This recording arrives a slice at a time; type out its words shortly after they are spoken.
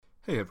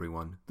Hey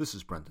everyone, this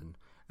is Brendan,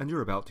 and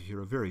you're about to hear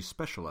a very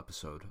special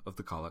episode of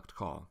the Collect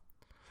Call.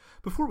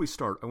 Before we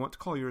start, I want to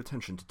call your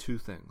attention to two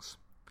things.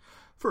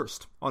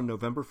 First, on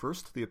November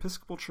 1st, the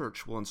Episcopal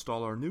Church will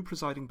install our new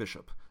presiding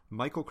bishop,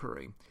 Michael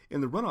Curry.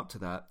 In the run-up to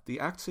that, the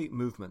Acts 8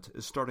 movement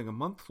is starting a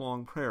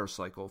month-long prayer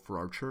cycle for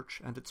our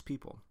church and its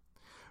people.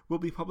 We'll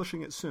be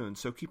publishing it soon,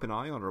 so keep an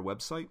eye on our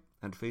website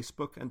and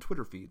Facebook and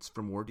Twitter feeds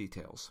for more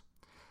details.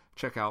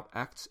 Check out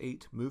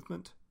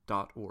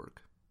acts8movement.org.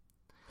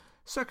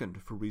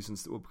 Second, for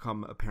reasons that will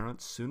become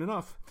apparent soon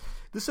enough,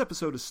 this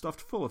episode is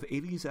stuffed full of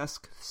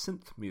 80s-esque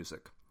synth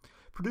music,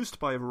 produced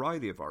by a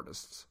variety of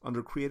artists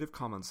under Creative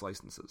Commons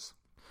licenses.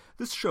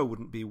 This show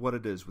wouldn't be what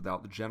it is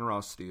without the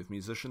generosity of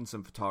musicians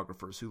and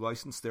photographers who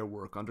license their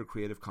work under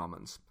Creative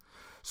Commons.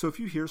 So if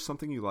you hear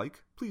something you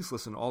like, please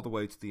listen all the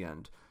way to the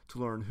end to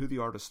learn who the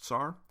artists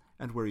are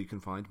and where you can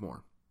find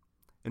more.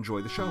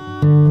 Enjoy the show.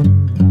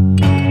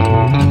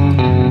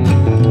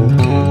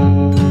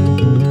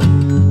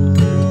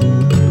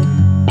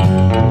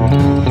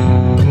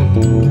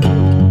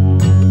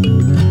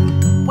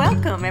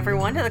 Welcome,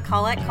 everyone, to the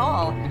Collect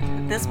Call.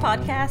 This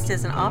podcast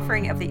is an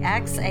offering of the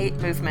Acts 8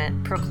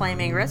 movement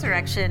proclaiming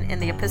resurrection in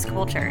the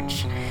Episcopal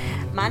Church.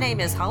 My name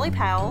is Holly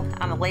Powell.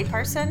 I'm a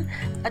layperson,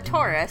 a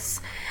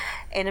Taurus,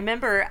 and a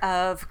member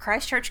of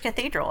Christ Church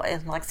Cathedral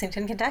in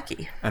Lexington,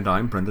 Kentucky. And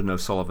I'm Brendan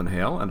O'Sullivan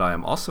Hale, and I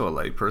am also a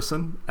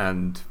layperson,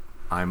 and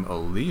I'm a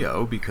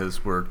Leo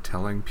because we're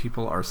telling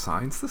people our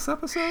signs this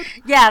episode?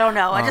 Yeah, I don't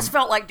know. I just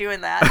felt like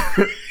doing that.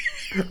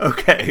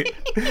 Okay.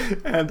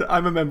 And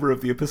I'm a member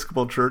of the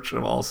Episcopal Church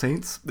of All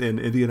Saints in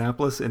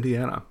Indianapolis,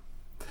 Indiana.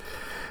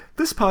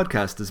 This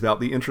podcast is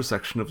about the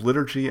intersection of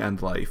liturgy and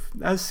life,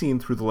 as seen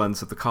through the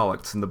lens of the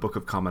collects in the Book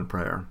of Common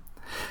Prayer.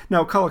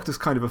 Now, collect is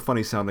kind of a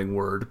funny-sounding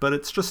word, but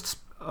it's just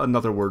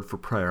another word for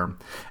prayer,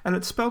 and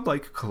it's spelled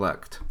like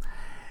collect.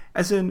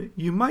 As in,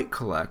 you might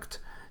collect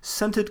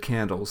scented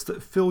candles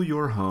that fill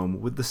your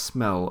home with the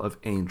smell of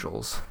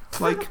angels,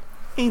 like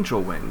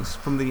Angel Wings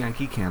from the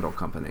Yankee Candle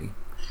Company,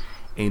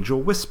 Angel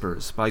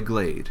Whispers by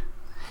Glade,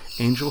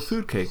 Angel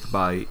Food Cake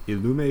by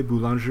Illume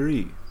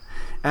Boulangerie,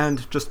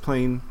 and just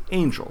plain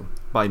Angel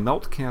by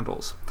Melt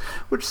Candles,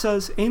 which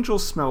says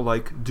angels smell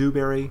like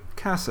dewberry,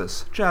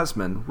 cassis,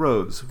 jasmine,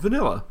 rose,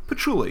 vanilla,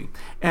 patchouli,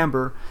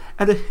 amber,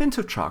 and a hint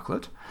of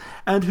chocolate,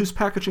 and whose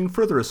packaging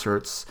further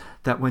asserts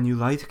that when you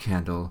light a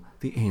candle,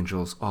 the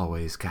angels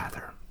always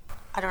gather.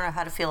 I don't know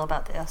how to feel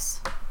about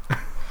this.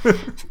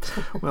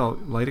 Well,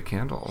 light a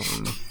candle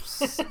and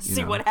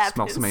See what happens.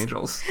 Smell some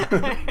angels.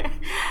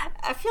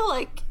 I feel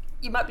like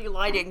you might be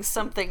lighting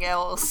something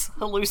else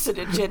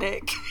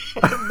hallucinogenic.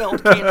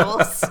 Melt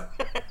candles.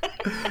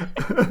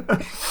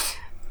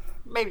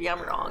 Maybe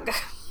I'm wrong.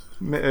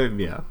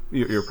 Yeah,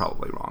 you're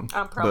probably wrong.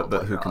 I'm probably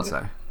but who wrong. can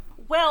say?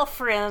 Well,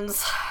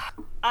 friends,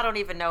 I don't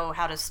even know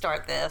how to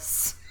start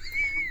this.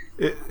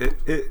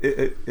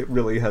 It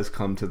really has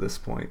come to this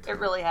point. It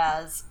really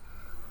has.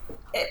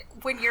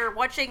 When you're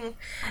watching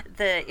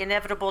the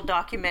inevitable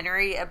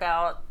documentary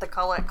about the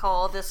Collect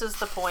Call, this is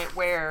the point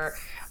where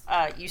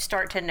you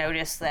start to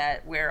notice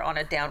that we're on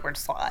a downward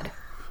slide.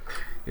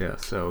 Yeah,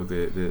 so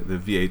the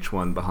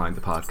VH1 behind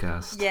the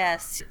podcast.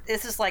 Yes,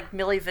 this is like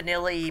Milli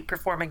Vanilli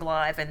performing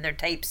live and they're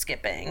tape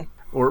skipping.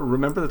 Or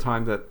remember the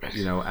time that,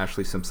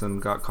 Ashley Simpson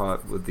got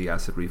caught with the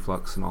acid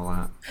reflux and all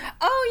that?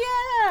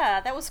 Oh, yeah,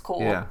 that was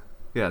cool.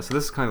 Yeah, so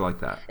this is kind of like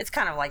that. It's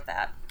kind of like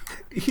that.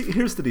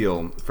 Here's the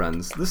deal,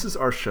 friends. This is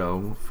our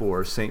show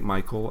for St.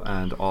 Michael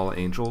and all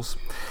angels.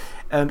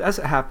 And as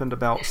it happened,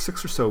 about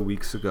 6 or so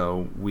weeks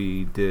ago,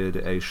 we did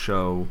a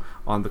show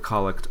on the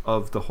Collect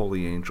of the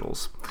Holy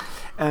Angels.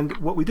 And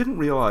what we didn't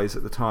realize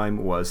at the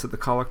time was that the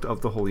Collect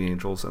of the Holy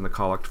Angels and the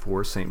Collect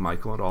for St.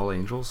 Michael and all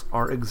angels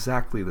are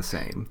exactly the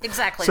same.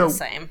 Exactly the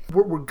same.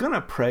 We're going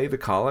to pray the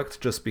Collect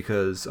just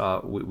because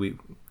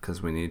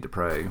we need to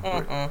pray.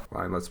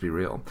 Let's be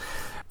real.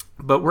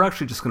 But we're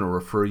actually just going to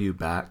refer you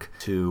back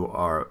to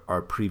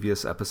our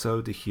previous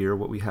episode to hear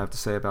what we have to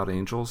say about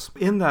angels.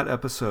 In that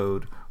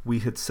episode, we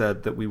had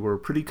said that we were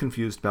pretty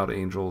confused about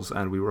angels,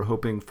 and we were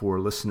hoping for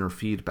listener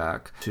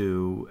feedback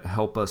to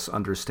help us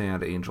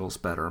understand angels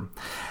better.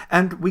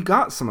 And we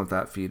got some of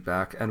that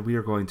feedback, and we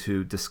are going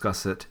to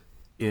discuss it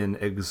in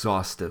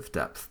exhaustive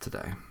depth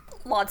today.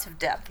 Lots of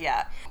depth,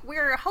 yeah.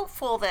 We're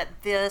hopeful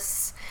that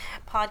this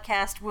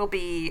podcast will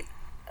be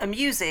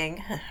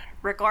amusing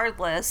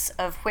regardless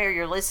of where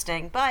you're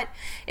listening. But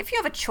if you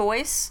have a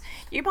choice,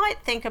 you might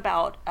think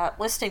about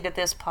listening to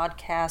this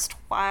podcast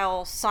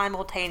while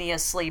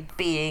simultaneously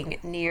being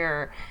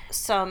near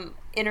some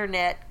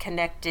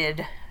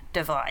internet-connected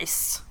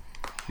device.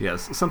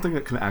 Yes, something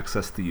that can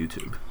access the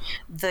YouTube.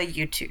 The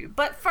YouTube.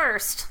 But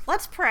first,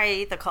 let's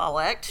pray the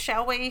Collect,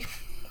 shall we?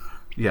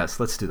 Yes,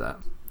 let's do that.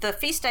 The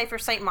feast day for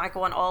St.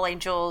 Michael and All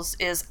Angels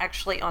is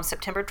actually on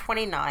September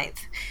 29th,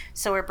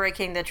 so we're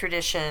breaking the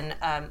tradition.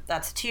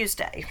 That's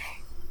Tuesday.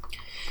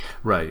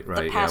 Right.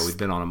 Yeah, we've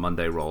been on a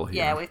Monday roll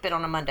here. Yeah, we've been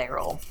on a Monday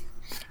roll.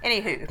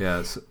 Anywho.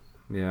 Yes.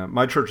 Yeah,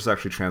 my church is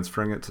actually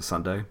transferring it to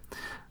Sunday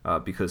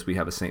because we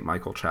have a St.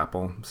 Michael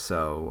chapel,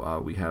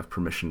 so we have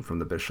permission from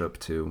the bishop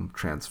to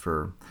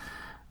transfer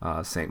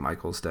St.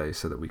 Michael's Day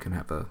so that we can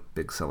have a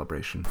big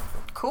celebration.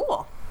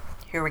 Cool.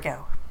 Here we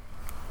go.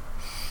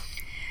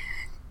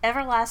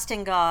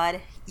 Everlasting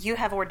God, you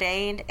have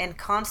ordained and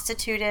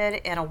constituted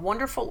in a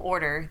wonderful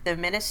order the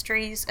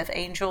ministries of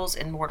angels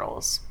and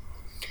mortals.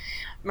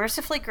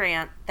 Mercifully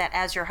grant that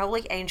as your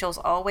holy angels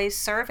always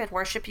serve and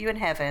worship you in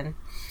heaven,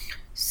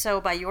 so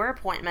by your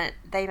appointment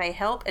they may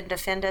help and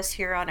defend us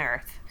here on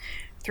earth.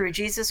 Through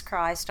Jesus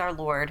Christ our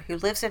Lord, who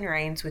lives and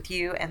reigns with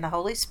you and the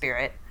Holy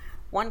Spirit,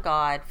 one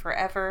God,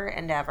 forever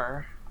and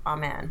ever.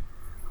 Amen.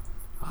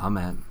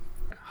 Amen.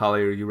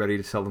 Holly, are you ready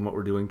to tell them what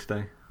we're doing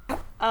today?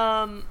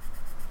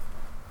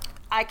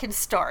 I can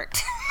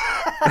start.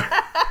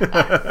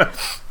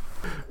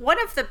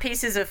 One of the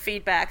pieces of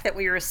feedback that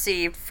we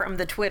received from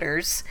the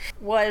Twitters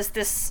was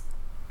this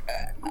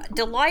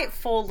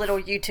delightful little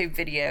YouTube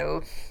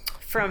video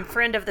from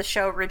friend of the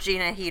show,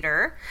 Regina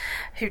Heater,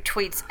 who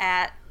tweets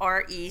at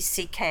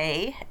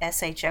RECKSHOW.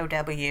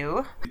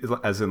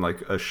 As in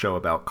like a show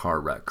about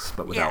car wrecks,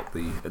 but without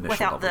the initial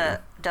without W.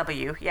 the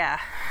W, yeah.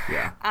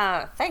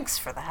 Yeah. Thanks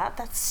for that.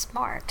 That's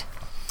smart.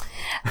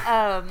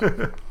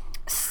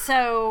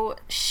 So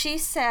she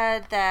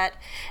said that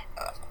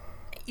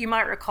you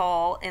might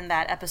recall in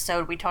that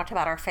episode we talked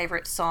about our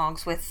favorite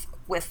songs with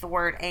the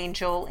word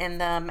angel in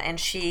them,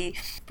 and she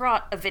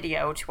brought a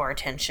video to our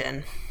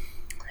attention.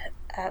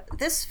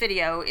 This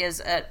video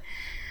is a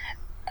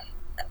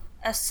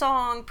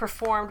song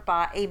performed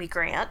by Amy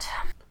Grant.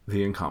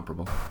 The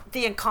Incomparable.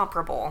 The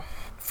Incomparable,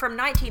 from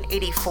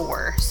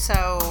 1984.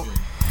 So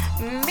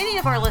many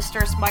of our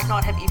listeners might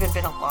not have even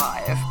been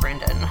alive,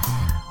 Brendan.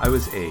 I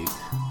was 8.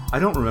 I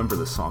don't remember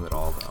the song at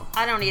all, though.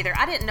 I don't either.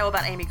 I didn't know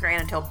about Amy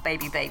Grant until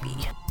Baby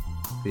Baby.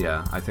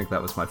 Yeah, I think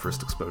that was my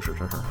first exposure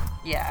to her.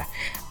 Yeah,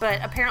 but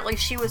apparently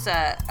she was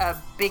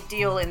a big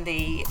deal in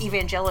the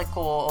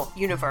evangelical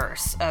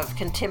universe of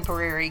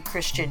contemporary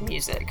Christian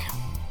music.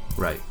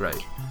 Right.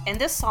 And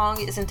this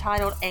song is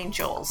entitled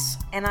Angels,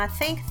 and I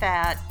think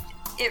that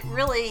it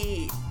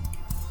really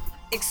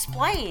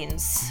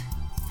explains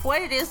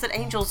what it is that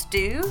angels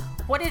do,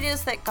 what it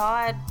is that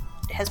God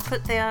has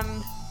put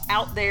them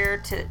out there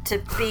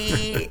to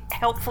be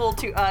helpful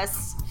to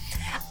us.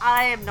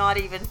 I am not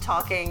even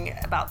talking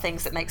about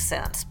things that make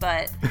sense,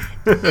 but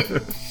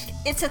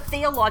it's a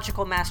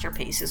theological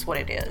masterpiece is what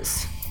it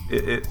is.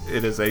 It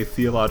is a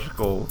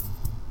theological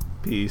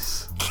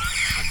piece.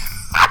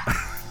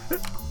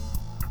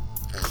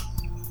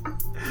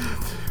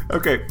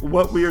 Okay,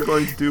 what we are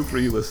going to do for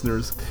you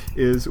listeners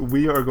is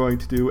we are going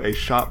to do a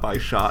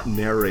shot-by-shot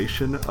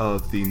narration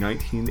of the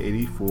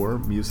 1984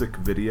 music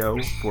video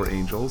for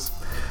Angels.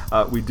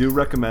 We do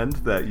recommend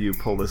that you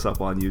pull this up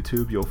on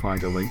YouTube. You'll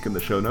find a link in the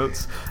show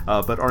notes.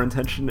 But our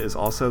intention is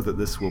also that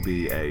this will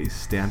be a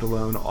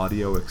standalone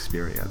audio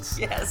experience.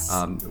 Yes.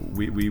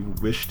 We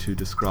wish to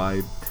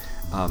describe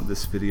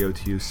this video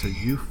to you so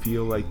you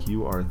feel like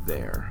you are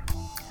there.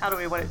 How do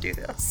we want to do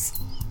this?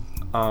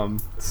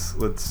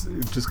 Let's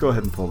just go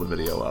ahead and pull the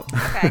video up.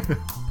 Okay.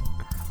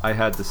 I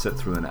had to sit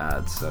through an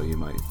ad, so it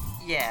might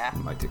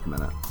take a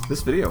minute.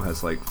 This video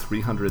has like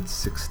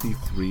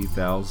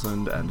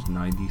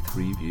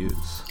 363,093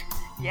 views.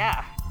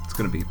 Yeah. It's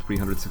going to be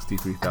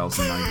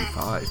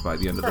 363,095 by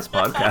the end of this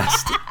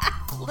podcast.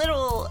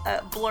 Little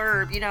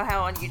blurb, you know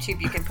how on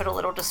YouTube you can put a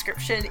little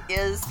description,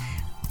 is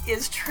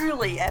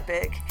truly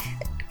epic.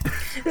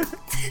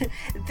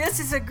 This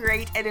is a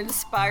great and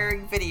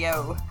inspiring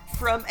video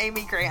from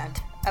Amy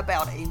Grant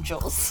about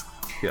angels.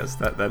 Yes,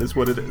 that is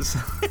what it is.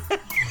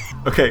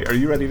 Okay, are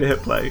you ready to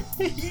hit play?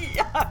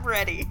 Yeah, I'm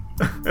ready.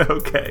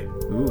 Okay.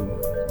 Ooh,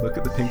 look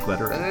at the pink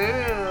lettering.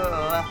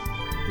 Ooh.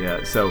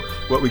 Yeah, so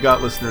what we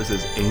got, listeners,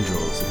 is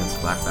Angels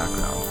against black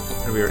background.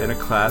 And we are in a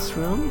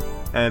classroom,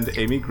 and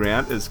Amy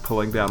Grant is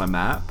pulling down a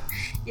map.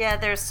 Yeah,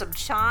 there's some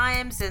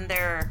chimes, and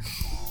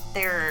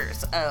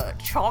there's a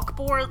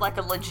chalkboard, like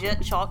a legit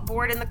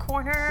chalkboard in the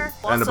corner.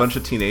 And a bunch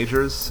of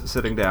teenagers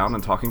sitting down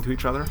and talking to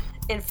each other.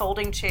 In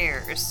folding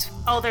chairs.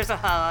 Oh, there's a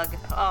hug.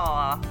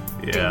 Aw.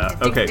 Yeah,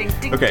 Ding, okay, ding,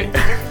 ding, okay. ding,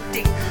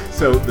 ding, ding.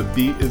 So the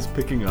beat is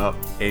picking up.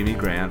 Amy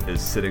Grant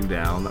is sitting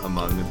down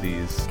among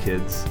these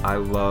kids. I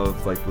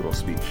love like little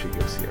speech she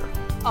gives here.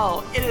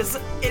 Oh, it is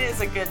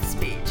a good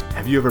speech.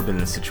 Have you ever been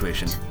in a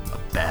situation, a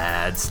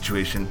bad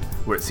situation,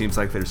 where it seems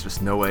like there's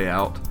just no way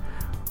out?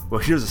 Well,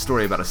 here's a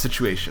story about a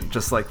situation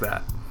just like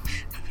that.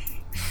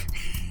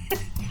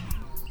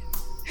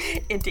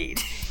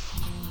 Indeed.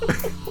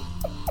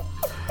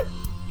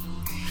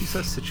 She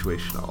says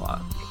situation a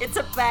lot. It's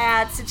a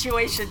bad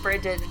situation,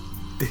 Brendan.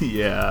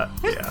 Yeah.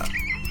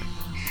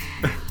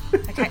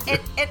 Okay.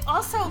 It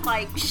also,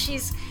 like,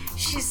 she's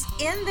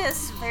in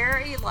this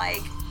very,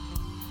 like,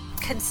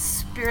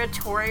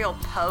 conspiratorial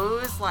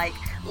pose, like,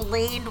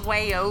 leaned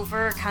way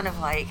over, kind of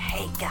like,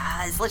 hey,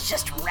 guys, let's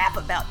just rap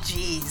about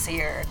G's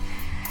here.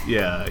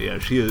 Yeah,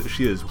 she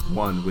is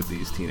one with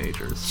these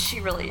teenagers. She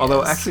really is.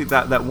 Although, actually,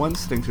 that one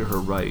sitting to her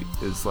right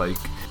is like,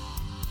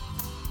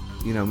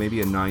 you know, maybe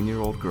a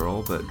 9-year-old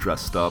girl, but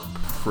dressed up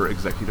for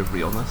executive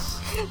realness.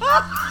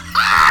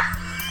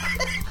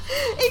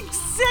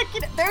 Exactly.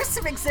 There's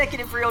some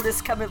executive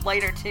realness coming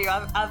later too.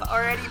 I've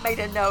already made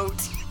a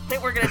note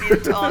that we're going to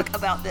need to talk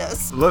about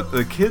this. Look,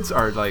 the kids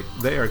are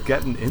they are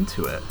getting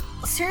into it.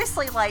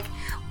 Seriously,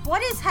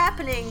 what is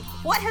happening?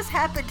 What has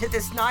happened to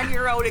this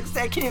 9-year-old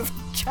executive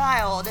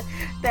child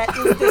that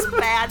is this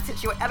bad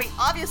situation? I mean,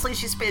 obviously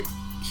she's been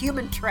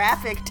human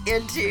trafficked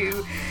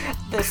into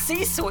the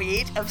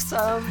C-suite of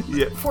some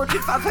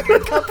Fortune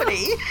 500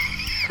 company.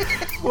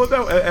 Well,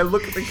 no, and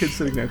look at the kid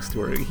sitting next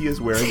to her. He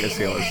is wearing a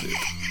sailor suit.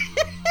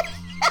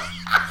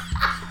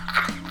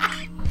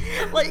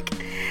 What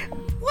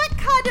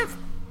kind of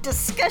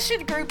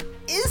discussion group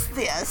is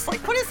this?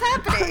 What is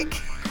happening?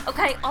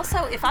 Okay,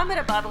 also, if I'm at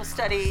a Bible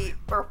study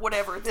or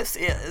whatever this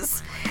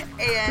is,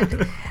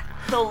 and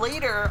the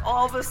leader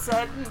all of a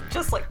sudden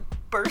just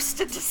burst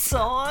into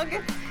song,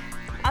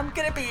 I'm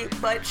gonna be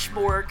much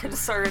more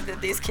concerned than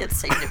these kids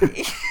seem to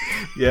be.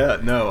 Yeah,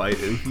 no,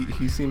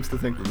 he seems to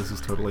think that this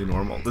is totally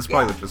normal. This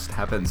probably just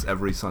happens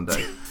every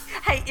Sunday.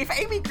 Hey, if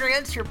Amy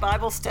Grant's your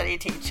Bible study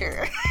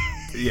teacher,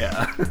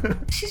 yeah,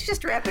 she's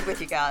just rapping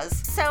with you guys.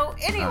 So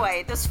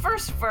anyway, this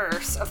first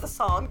verse of the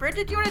song,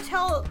 Brendan, do you want to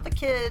tell the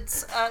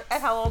kids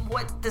at home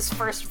what this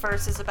first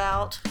verse is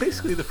about?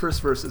 Basically, the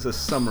first verse is a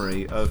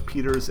summary of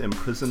Peter's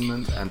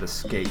imprisonment and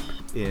escape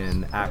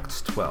in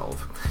Acts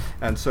 12.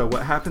 And so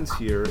what happens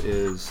here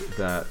is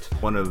that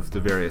one of the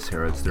various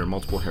Herods, there are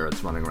multiple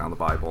Herods running around the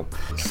Bible,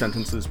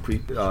 sentences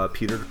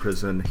Peter to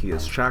prison. He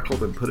is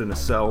shackled and put in a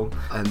cell,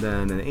 and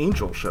then an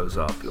angel shows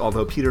up.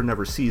 Although Peter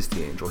never sees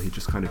the angel, he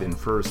just kind of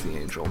infers the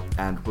angel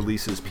and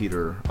releases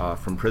Peter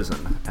from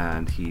prison,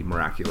 and he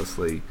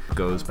miraculously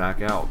goes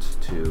back out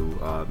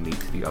to meet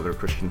the other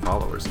Christian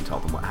followers and tell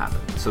them what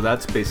happened. So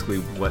that's basically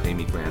what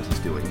Amy Grant is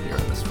doing here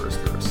in this first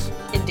verse.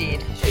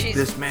 Indeed. Take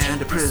this man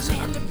to prison,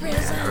 and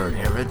heard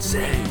Herod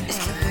say.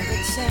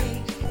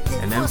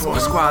 And then 4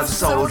 squads of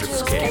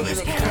soldiers came and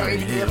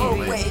carried him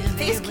away.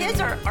 These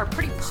kids are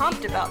pretty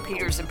pumped about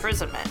Peter's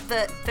imprisonment.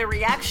 The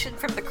reaction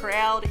from the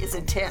crowd is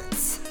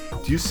intense.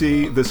 Do you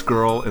see this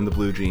girl in the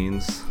blue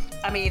jeans?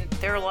 I mean,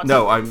 there are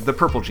lots the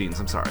purple jeans,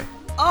 I'm sorry.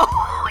 Oh!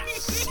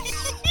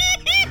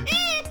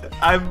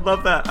 I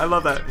love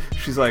that.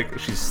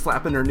 She's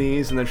slapping her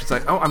knees, and then she's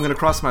like, oh, I'm going to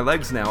cross my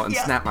legs now and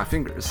snap my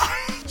fingers.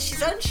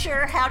 She's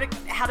unsure how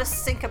to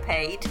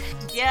syncopate,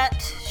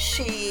 yet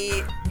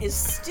she is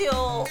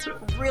still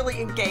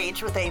really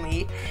engaged with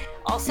Amy.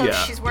 Also,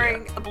 she's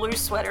wearing a blue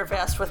sweater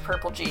vest with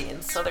purple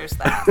jeans, so there's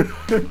that.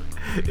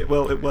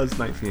 Well, it was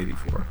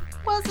 1984.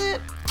 Was it?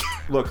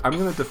 Look, I'm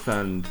going to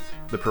defend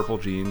the purple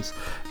jeans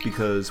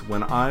because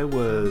when I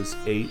was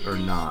 8 or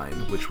 9,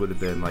 which would have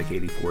been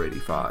 84,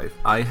 85,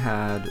 I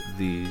had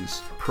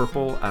these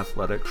purple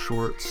athletic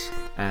shorts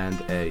and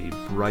a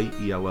bright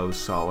yellow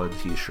solid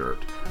t-shirt,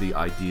 the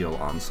Ideal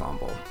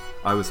Ensemble.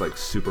 I was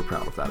super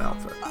proud of that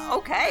outfit.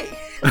 Okay,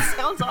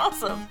 sounds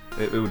awesome.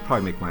 It would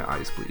probably make my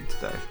eyes bleed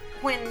today.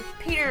 When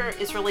Peter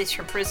is released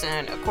from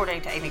prison,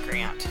 according to Amy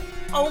Grant,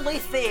 only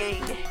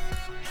thing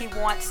he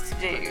wants to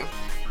do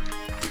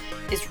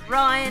is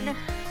run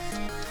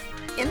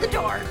in the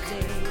dark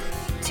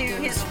to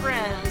his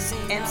friends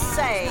and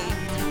say,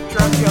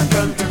 drum, drum,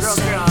 drum, drum,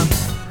 drum.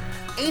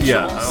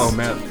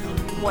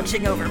 Angels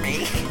watching over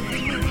me.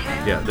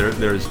 Yeah,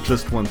 there's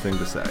just one thing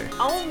to say.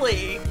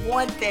 Only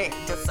one thing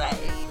to say.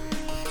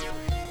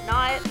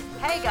 Not,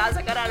 hey guys,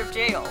 I got out of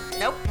jail.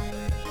 Nope.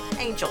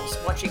 Angels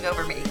watching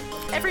over me.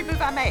 Every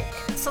move I make.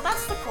 So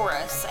that's the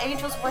chorus.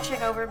 Angels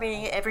watching over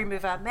me every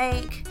move I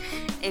make.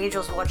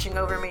 Angels watching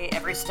over me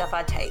every step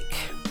I take.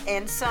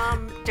 And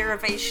some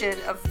derivation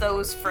of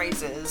those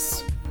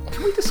phrases.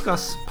 Can we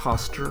discuss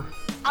posture?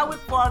 I would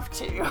love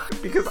to.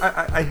 Because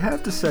I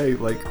have to say,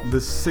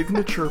 the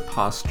signature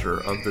posture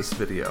of this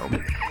video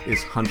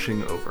is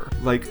hunching over.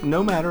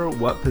 No matter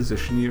what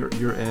position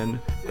you're in,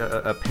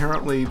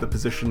 apparently the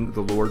position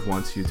the Lord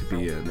wants you to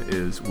be in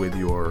is with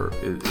your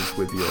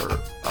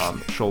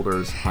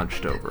shoulders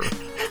hunched over.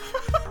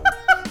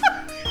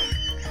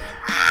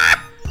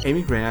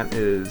 Amy Grant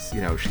is,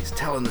 she's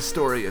telling the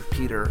story of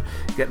Peter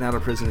getting out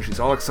of prison. She's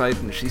all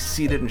excited, and she's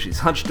seated, and she's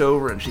hunched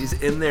over, and she's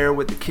in there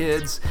with the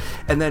kids.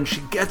 And then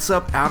she gets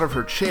up out of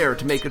her chair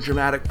to make a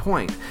dramatic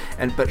point.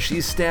 But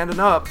she's standing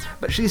up,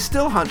 but she's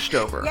still hunched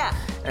over. Yeah,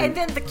 and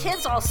then the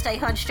kids all stay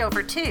hunched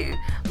over too,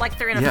 like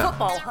they're in a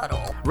football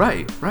huddle.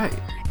 Right.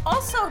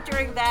 Also,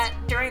 during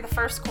the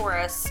first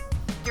chorus,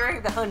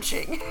 during the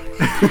hunching,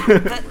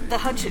 the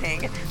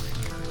hunching,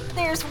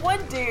 there's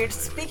one dude,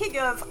 speaking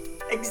of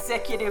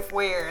executive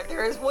wear,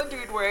 there is one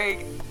dude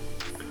wearing,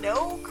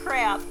 no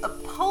crap, a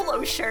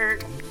polo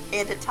shirt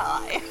and a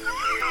tie.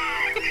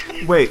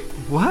 Wait,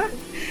 what?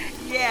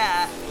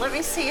 Yeah, let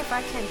me see if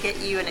I can get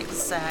you an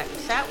exact.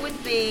 That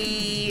would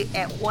be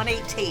at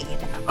 118.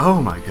 Oh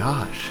my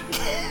gosh.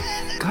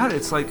 God,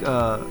 it's like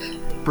a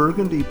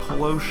burgundy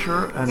polo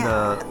shirt and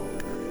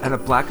a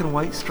black and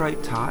white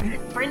striped tie?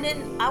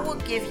 Brendan, I will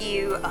give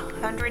you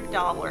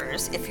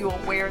 $100 if you will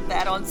wear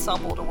that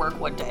ensemble to work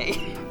one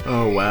day.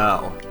 Oh,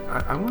 wow.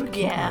 I want to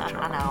keep that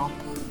job. I know.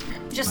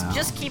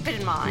 Just keep it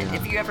in mind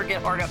if you ever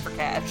get hard up for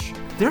cash.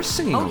 They're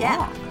singing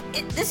along.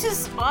 This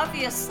is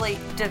obviously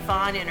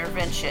divine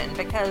intervention,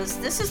 because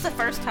this is the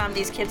first time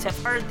these kids have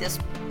heard this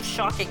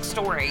shocking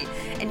story,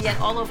 and yet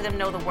all of them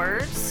know the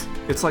words.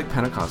 It's like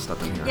Pentecost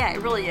up in here. Yeah,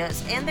 it really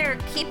is. And they're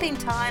keeping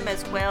time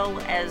as well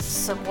as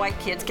some white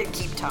kids can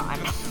keep time.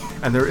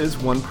 And there is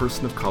one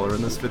person of color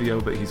in this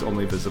video, but he's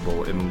only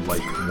visible in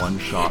like one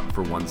shot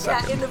for 1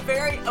 second. Yeah, in the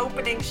very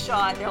opening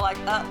shot, they're like,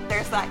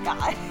 there's that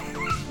guy.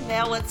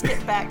 Now let's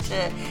get back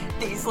to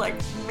these like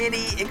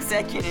mini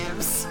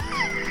executives.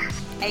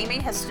 Amy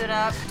has stood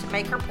up to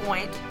make her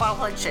point while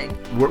hunching.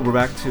 We're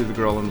back to the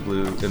girl in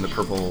blue, in the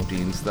purple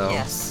jeans, though.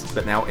 Yes.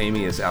 But now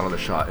Amy is out of the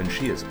shot, and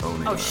she is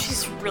owning Oh, this.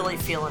 she's really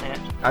feeling it.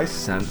 I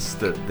sense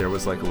that there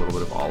was like a little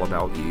bit of All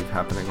About Eve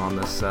happening on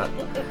this set,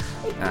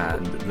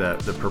 and that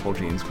the purple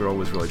jeans girl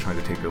was really trying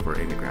to take over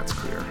Amy Grant's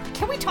career.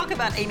 Can we talk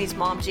about Amy's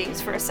mom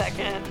jeans for a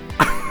second?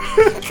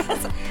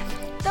 Because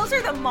those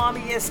are the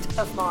mommiest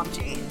of mom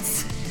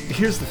jeans.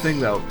 Here's the thing,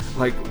 though,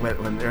 like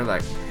when they're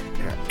like,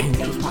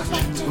 angels watching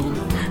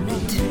over me,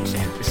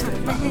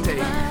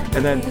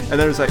 and then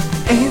there's like,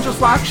 angels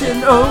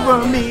watching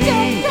over me,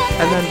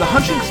 and then the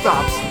hunching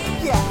stops.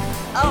 Yeah.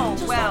 Oh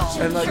well.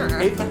 And like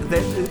sure.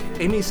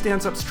 Amy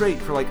stands up straight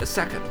for like a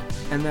second,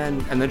 and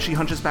then she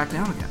hunches back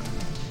down again,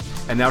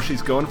 and now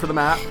she's going for the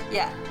map.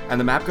 Yeah. And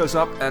the map goes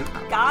up, and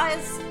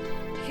Guys,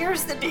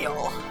 here's the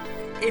deal.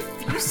 If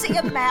you see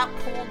a map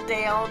pulled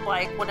down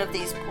like one of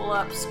these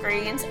pull-up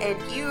screens and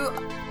you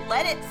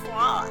let it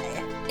fly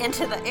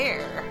into the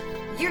air,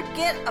 you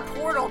get a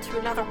portal to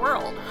another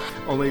world.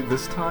 only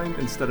this time,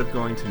 instead of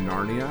going to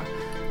Narnia,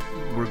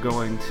 we're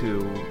going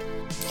to...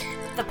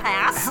 The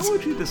past? How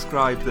would you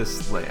describe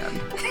this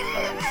land?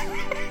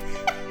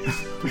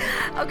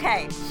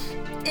 Okay,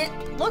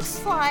 it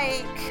looks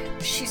like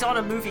she's on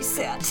a movie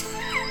set.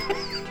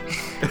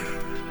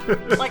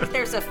 Like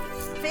there's a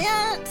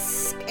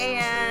fence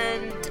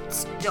and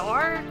it's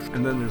dark.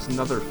 And then there's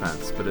another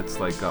fence, but it's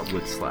like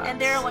wood slabs.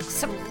 And there are like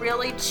some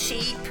really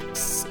cheap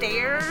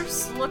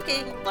stairs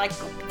looking like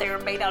they're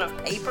made out of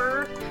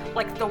paper.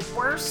 Like the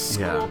worst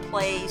school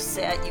play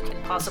set you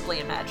can possibly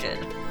imagine.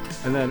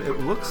 And then it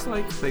looks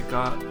like they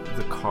got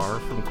the car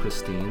from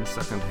Christine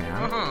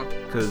secondhand,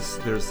 because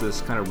there's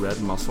this kind of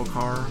red muscle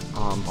car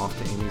off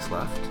to Amy's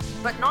left.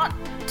 But not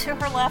to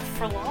her left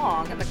for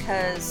long,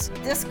 because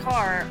this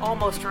car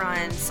almost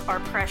runs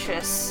our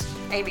precious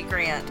Amy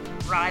Grant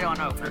right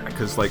on over.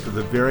 Because like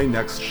the very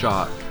next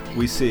shot,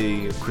 we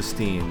see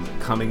Christine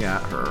coming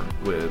at her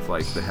with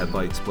like the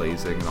headlights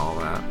blazing and all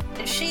that.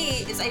 And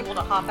she is able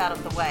to hop out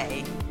of the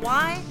way.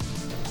 Why?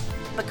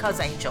 Because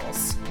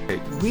angels. Okay,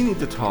 we need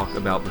to talk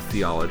about the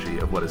theology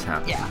of what is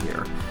happening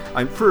here.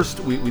 First,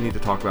 we need to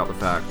talk about the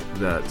fact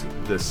that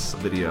this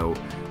video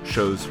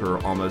shows her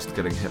almost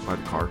getting hit by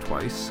the car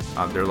twice.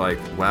 They're like,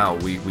 wow,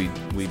 we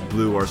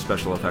blew our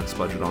special effects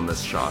budget on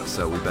this shot,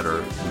 so we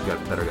better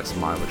get some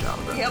mileage out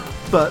of it. Yep.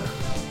 But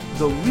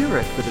the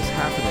lyric that is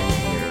happening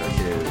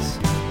here is,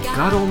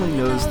 God only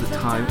knows the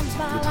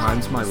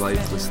times my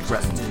life was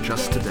threatened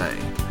just today.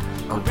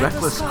 A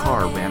reckless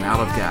car ran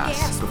out of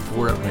gas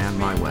before it ran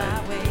my way.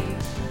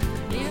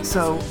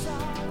 So,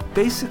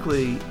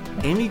 basically,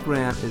 Amy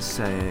Grant is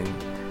saying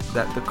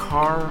that the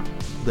car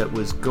that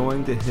was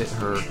going to hit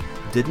her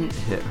didn't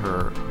hit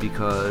her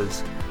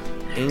because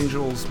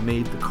angels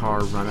made the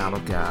car run out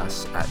of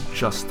gas at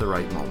just the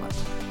right moment.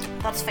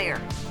 That's fair.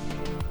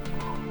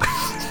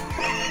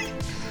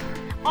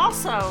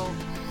 Also,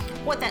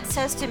 what that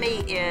says to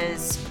me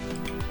is,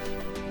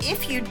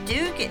 if you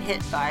do get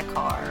hit by a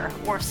car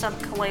or some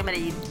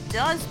calamity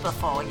does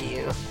befall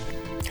you,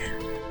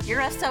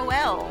 you're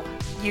SOL.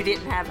 You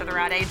didn't have the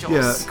right angels.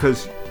 Yeah,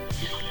 because,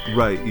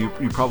 right, you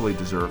probably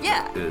deserve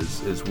Yeah. it,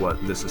 is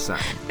what this is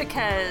saying.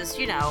 Because,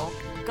 you know,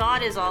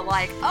 God is all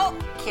like, oh,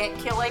 can't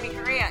kill Amy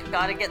Grant,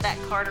 gotta get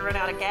that car to run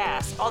out of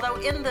gas. Although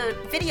in the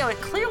video, it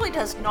clearly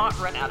does not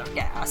run out of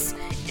gas.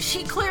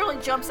 She clearly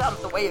jumps out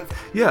of the way of it.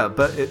 Yeah,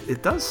 but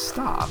it does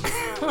stop.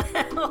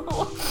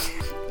 Well,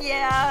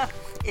 yeah,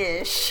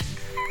 ish.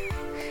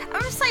 I'm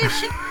gonna say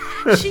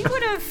if she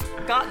would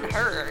have gotten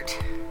hurt,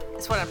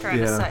 is what I'm trying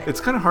to say. It's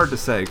kind of hard to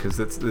say because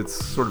it's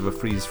sort of a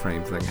freeze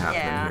frame thing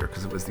happening Yeah. here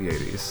because it was the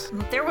 80s.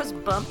 There was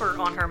bumper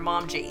on her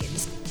mom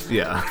jeans.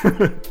 Yeah.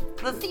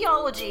 The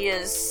theology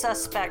is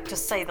suspect to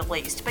say the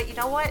least, but you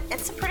know what?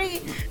 It's a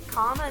pretty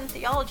common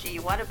theology.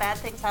 Why do bad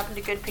things happen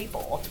to good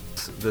people?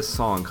 This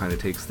song kind of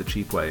takes the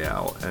cheap way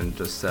out and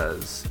just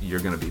says, you're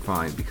going to be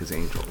fine because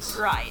angels.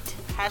 Right.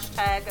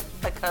 Hashtag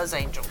because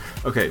angel.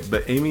 Okay,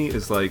 but Amy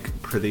is like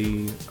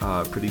pretty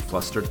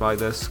flustered by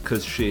this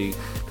because she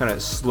kind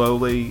of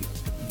slowly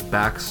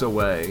backs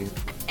away.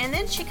 And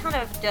then she kind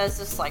of does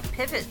this like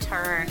pivot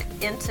turn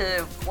into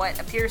what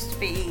appears to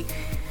be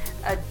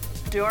a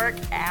dark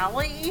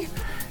alley.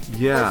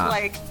 Yeah. With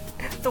like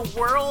the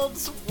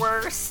world's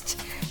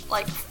worst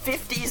like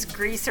 50s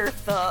greaser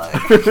thug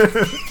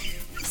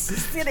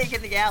sitting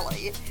in the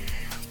alley.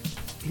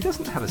 He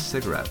doesn't have a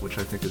cigarette, which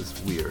I think is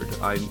weird.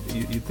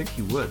 You'd think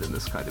he would in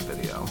this kind of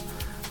video.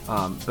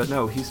 But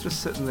no, he's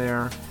just sitting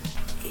there.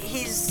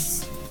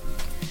 He's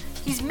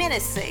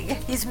menacing.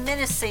 He's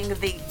menacing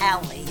the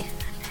alley.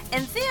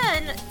 And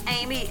then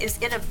Amy is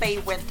in a bay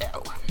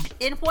window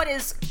in what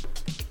is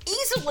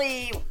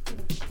easily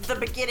the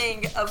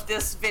beginning of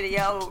this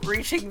video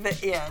reaching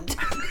the end.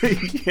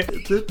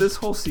 Yeah, this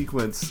whole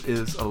sequence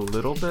is a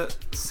little bit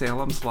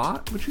Salem's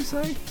Lot, would you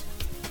say?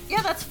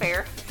 Yeah, that's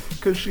fair.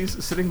 Because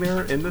she's sitting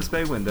there in this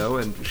bay window,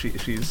 and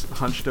she's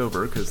hunched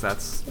over, because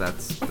that's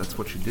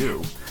what you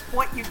do.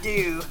 What you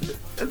do.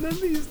 And then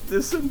these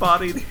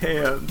disembodied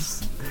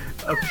hands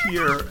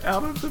appear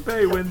out of the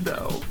bay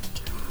window,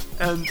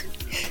 and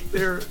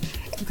they're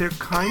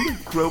kind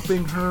of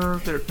groping her.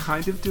 They're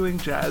kind of doing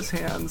jazz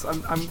hands.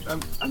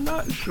 I'm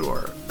not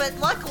sure. But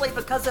luckily,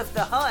 because of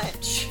the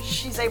hunch,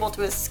 she's able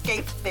to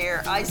escape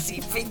their icy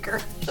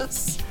fingers.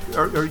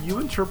 Are you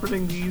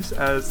interpreting these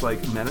as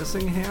like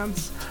menacing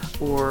hands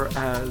or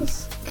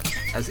as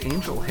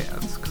angel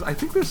hands? Because I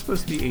think they're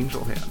supposed to be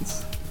angel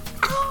hands.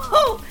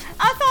 Oh,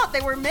 I thought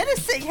they were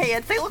menacing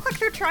hands. They look like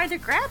they're trying to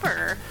grab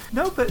her.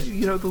 No, but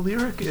the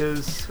lyric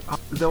is,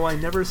 though I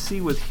never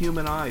see with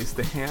human eyes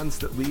the hands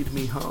that lead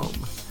me home.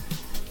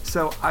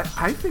 So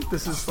I think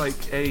this is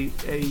like a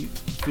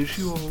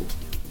visual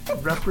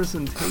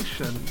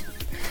representation.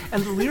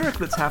 And the lyric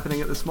that's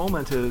happening at this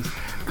moment is,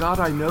 God,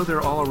 I know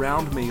they're all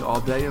around me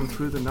all day and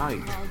through the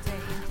night.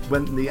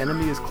 When the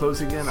enemy is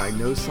closing in, I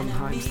know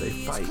sometimes they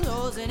fight.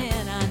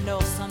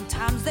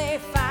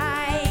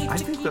 I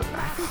think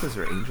those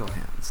are angel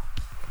hands.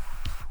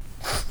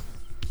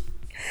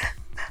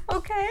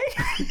 Okay.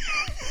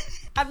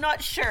 I'm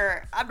not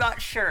sure.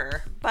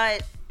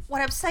 But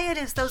what I'm saying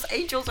is those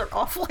angels are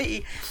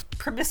awfully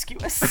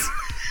promiscuous.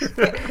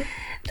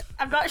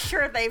 I'm not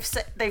sure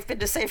they've been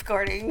to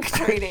safeguarding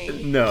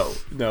training. No.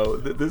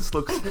 This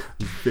looks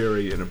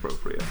very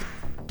inappropriate.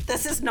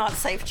 This is not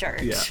safe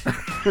church. Yeah.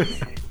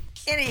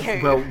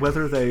 Anywho. Well,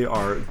 whether they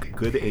are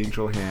good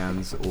angel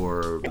hands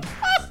or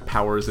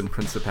powers and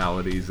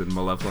principalities and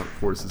malevolent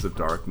forces of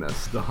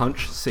darkness, the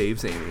hunch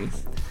saves Amy,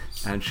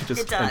 and she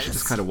just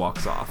kind of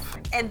walks off.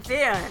 And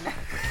then,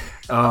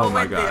 oh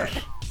my gosh,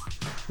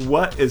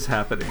 what is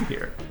happening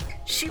here?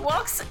 She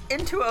walks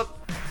into a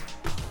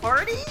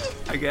party,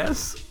 I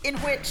guess, in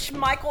which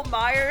Michael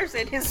Myers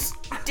and his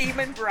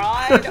demon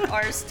bride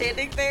are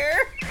standing there.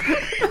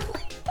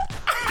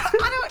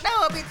 I don't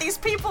know. I mean, these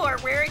people are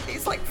wearing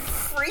these like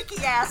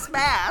freaky ass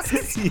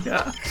masks.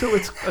 Yeah. So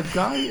it's a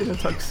guy in a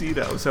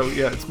tuxedo. So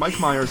yeah, it's Mike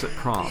Myers at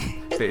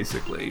prom,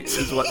 basically,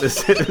 is what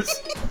this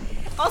is.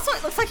 Also,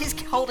 it looks like he's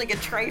holding a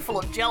tray full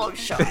of Jell-O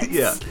shots.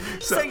 Yeah.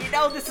 So you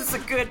know this is a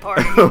good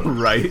party.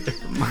 Right.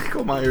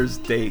 Michael Myers'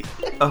 date.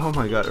 Oh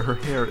my god, her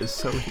hair is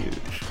so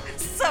huge.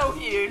 So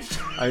huge.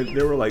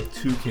 There were like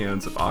 2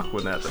 cans of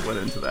Aquanet that went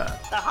into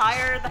that. The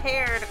higher the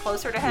hair, the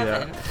closer to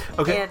heaven.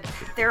 Yeah. Okay. And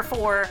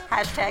therefore,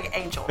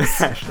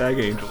 #angels.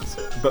 #angels.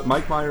 But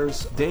Mike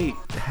Myers' date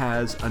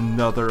has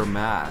another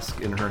mask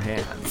in her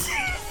hand.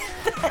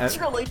 That's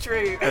really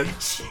true.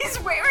 She's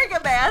wearing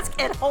a mask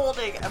and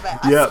holding a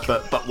mask. Yeah,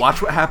 but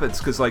watch what happens,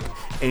 because like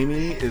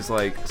Amy is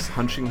like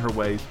hunching her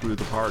way through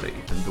the party,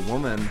 and the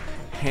woman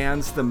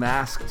hands the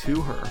mask to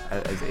her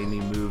as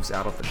Amy moves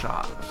out of the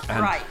shot.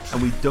 Right.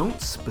 And we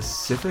don't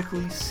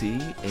specifically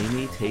see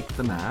Amy take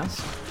the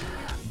mask,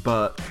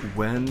 but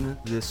when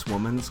this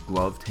woman's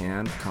gloved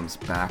hand comes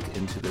back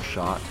into the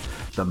shot,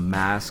 the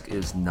mask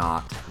is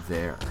not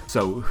there.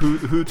 So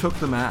who took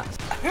the mask?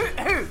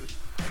 Who?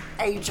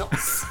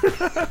 Angels.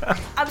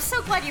 I'm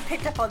so glad you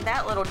picked up on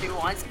that little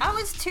nuance. I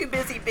was too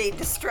busy being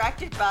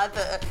distracted by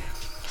the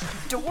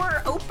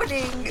door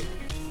opening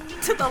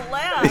to the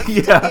left.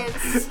 Yeah. And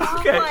so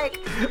Okay.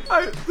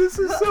 This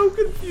is so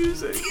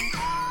confusing.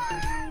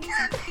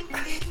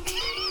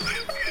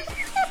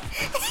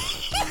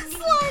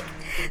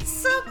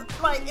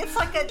 It's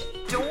like a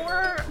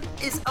door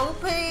is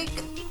opening,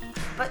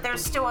 but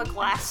there's still a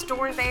glass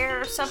door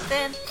there or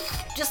something.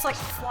 Just like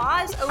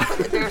flies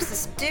open, and there's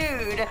this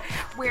dude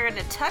wearing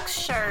a tux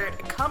shirt,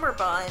 a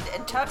cummerbund,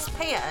 and tux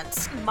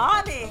pants,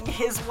 mobbing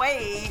his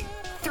way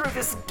through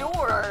this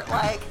door.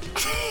 Like,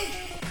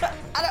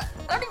 I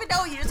don't even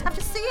know. You just have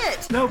to see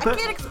it. No, but I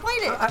can't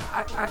explain it.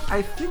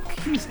 I think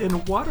he's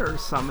in water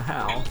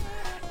somehow.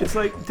 It's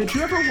like, did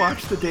you ever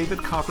watch the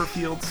David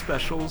Copperfield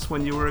specials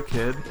when you were a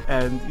kid?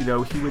 And,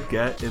 he would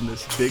get in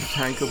this big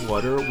tank of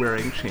water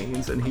wearing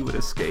chains and he would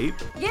escape?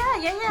 Yeah.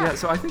 Yeah,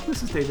 so I think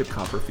this is David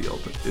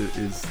Copperfield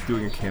is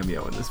doing a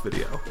cameo in this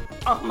video.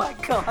 Oh my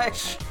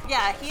gosh.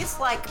 Yeah, he's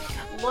like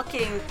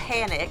looking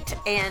panicked,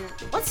 and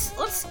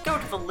let's go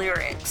to the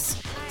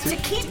lyrics. To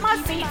keep my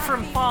feet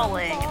from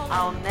falling,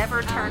 I'll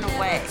never turn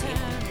away.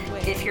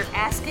 If you're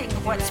asking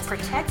what's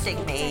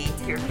protecting me,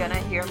 you're gonna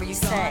hear me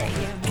say,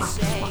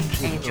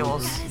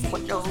 angels,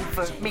 watch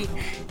over me,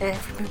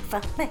 every move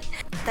I make.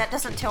 That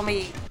doesn't tell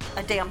me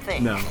a damn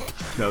thing. No,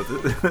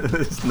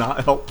 it's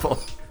not helpful.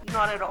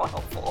 not at all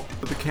helpful.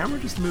 But the camera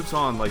just moves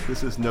on like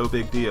this is no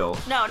big deal.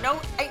 No,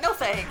 ain't no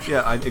thing.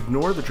 Yeah, I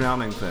ignore the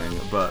drowning thing,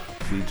 but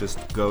we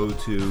just go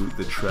to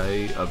the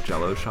tray of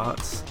Jell-O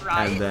shots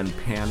Right. and then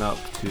pan up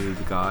to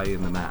the guy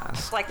in the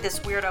mask. Like this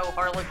weirdo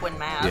Harlequin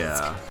mask.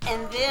 Yeah.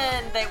 And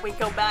then we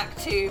go back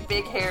to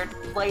big-haired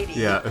lady.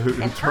 Yeah,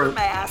 who and her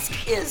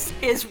mask is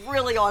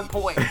really on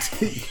point.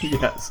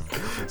 Yes.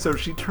 So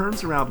she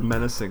turns around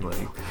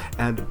menacingly,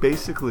 and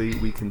basically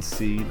we can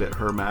see that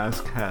her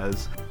mask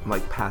has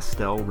like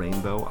pastel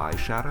rainbow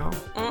eyeshadow.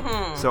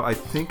 Mm-hmm. So I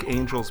think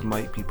angels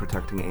might be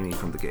protecting Amy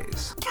from the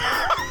gaze.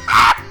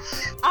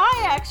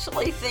 I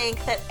actually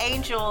think that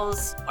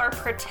angels are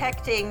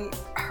protecting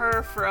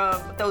her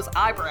from those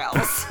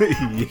eyebrows.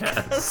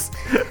 Yes.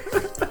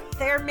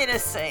 They're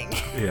menacing.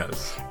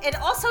 Yes. And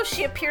also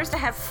she appears to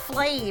have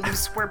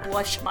flames where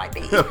blush might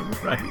be.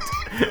 Right.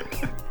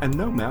 And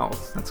no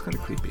mouth. That's kind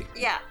of creepy.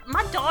 Yeah,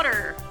 my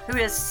daughter, who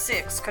is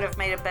 6, could have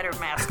made a better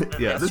mask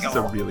than Yeah, this is a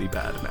y'all. really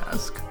bad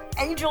mask.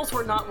 Angels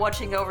were not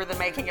watching over the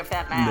making of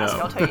that mask,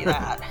 No. I'll tell you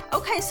that.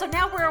 Okay, so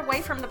now we're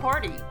away from the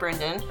party,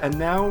 Brendan. And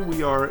now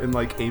we are in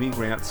like Amy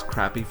Grant's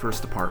crappy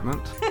first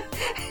apartment.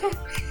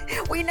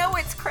 We know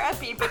it's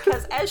crappy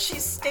because as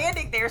she's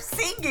standing there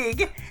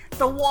singing,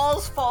 the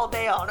walls fall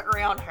down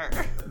around her,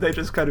 They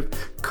just kind of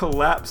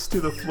collapse to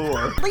the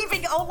floor.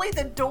 leaving only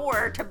the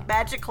door to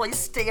magically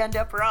stand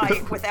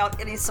upright without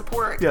any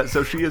support. Yeah,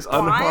 so she is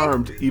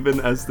unharmed even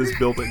as this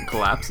building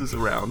collapses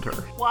around her.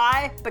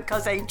 Why?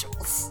 Because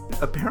angels.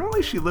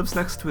 Apparently she lives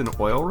next to an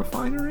oil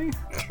refinery.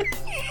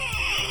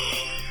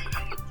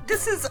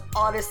 This is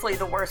honestly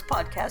the worst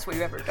podcast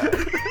we've ever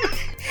done.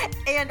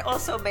 And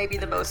also maybe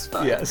the most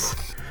fun. Yes.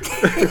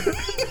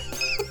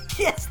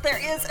 Yes, there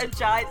is a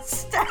giant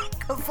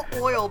stack of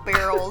oil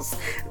barrels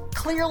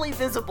clearly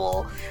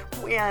visible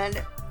when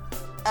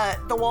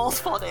the walls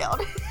fall down.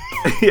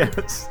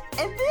 Yes.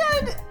 And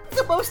then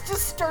the most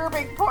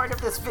disturbing part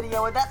of this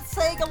video, and that's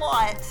saying a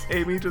lot,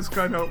 Amy just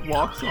kind of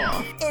walks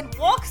off. it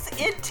walks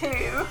into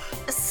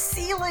a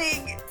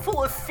ceiling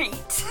full of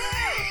feet.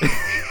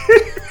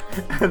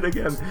 And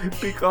again,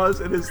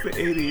 because it is the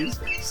 80s,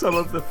 some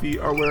of the feet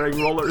are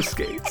wearing roller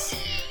skates.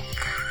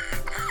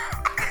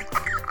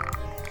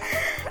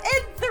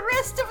 And the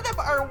rest of them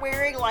are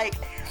wearing like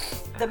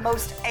the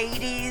most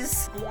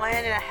 80s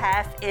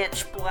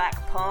 1.5-inch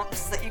black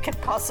pumps that you could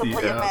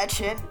possibly Yeah.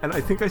 imagine. And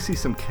I think I see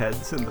some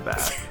Keds in the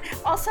back.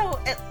 Also,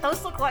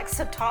 those look like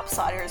some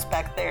topsiders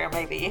back there,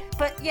 maybe.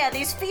 But yeah,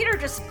 these feet are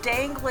just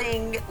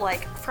dangling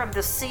like from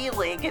the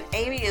ceiling, and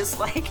Amy is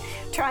like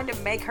trying to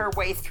make her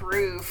way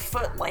through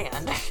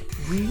Footland.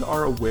 We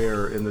are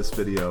aware in this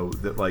video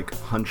that like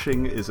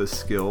hunching is a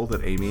skill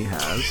that Amy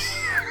has,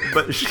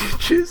 but she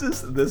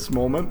chooses this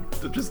moment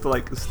to just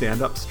like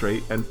stand up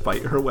straight and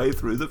fight her way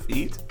through the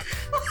feet.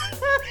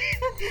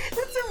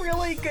 That's a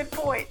really good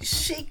point.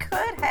 She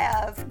could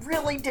have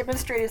really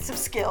demonstrated some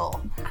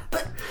skill.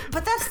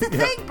 But that's the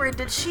thing,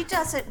 Brendan. She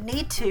doesn't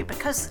need to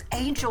because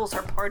angels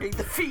are parting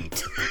the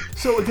feet.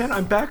 So again,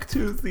 I'm back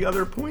to the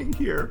other point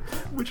here,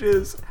 which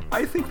is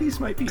I think these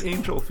might be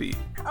angel feet.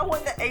 I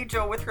want the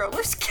angel with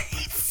roller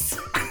skates.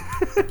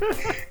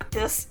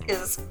 This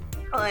is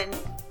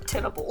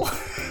untenable.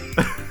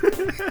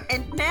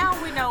 And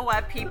now we know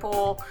why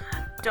people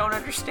don't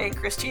understand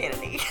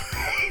Christianity.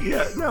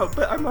 Yeah, no,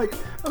 but I'm like,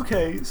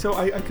 okay, so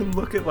I can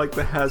look at like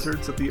the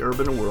hazards of the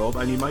urban world,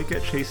 and you might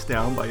get chased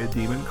down by a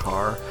demon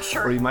car,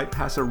 Sure. or you might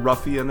pass a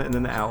ruffian in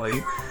an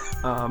alley,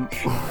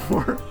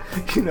 or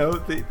you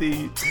know,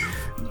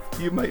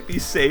 you might be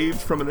saved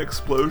from an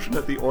explosion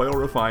at the oil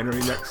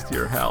refinery next to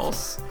your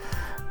house.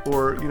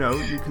 Or, you know,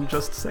 you can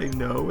just say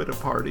no at a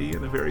party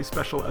in a very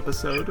special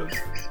episode of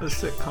a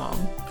sitcom.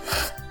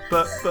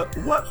 But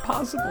what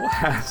possible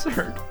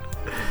hazard?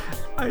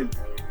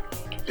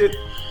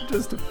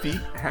 Just feet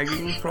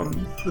hanging from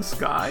the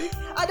sky?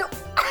 I don't.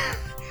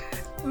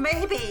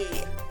 Maybe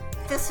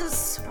this is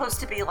supposed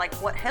to be like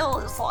what hell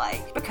is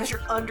like because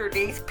you're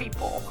underneath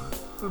people.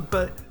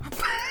 But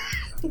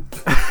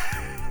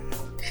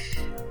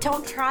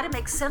Don't try to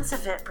make sense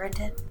of it,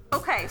 Brendan.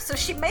 Okay, so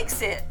she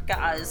makes it,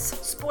 guys.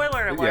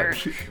 Spoiler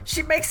alert.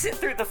 She makes it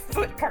through the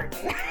foot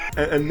curtain.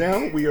 and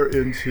now we are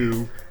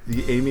into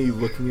the Amy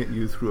looking at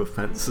you through a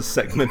fence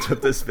segment of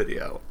this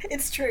video.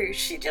 It's true.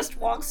 She just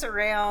walks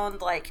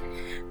around like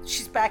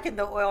she's back in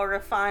the oil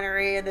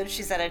refinery, and then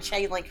she's at a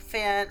chain link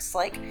fence,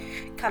 like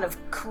kind of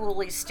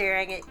coolly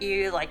staring at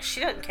you. Like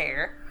she doesn't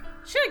care.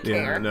 She doesn't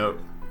care.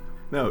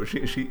 No,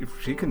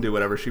 she can do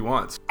whatever she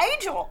wants.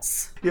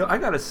 Angels! You know, I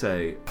gotta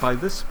say, by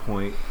this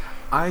point,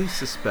 I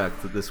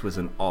suspect that this was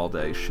an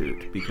all-day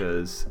shoot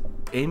because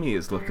Amy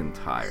is looking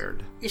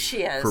tired.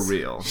 She is. For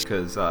real.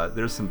 Because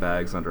there's some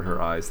bags under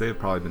her eyes. They have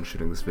probably been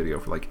shooting this video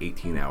for like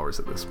 18 hours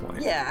at this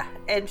point. Yeah,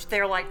 and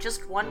they're like,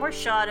 just one more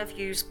shot of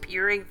you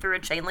peering through a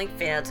chain link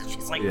fence, and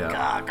she's like,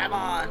 God, come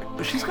on.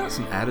 But she's got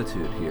some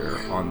attitude here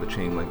on the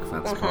chain link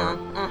fence part.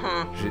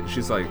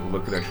 She's like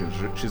looking at you,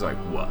 she's like,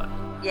 what?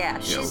 Yeah,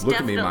 she's look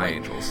at me, my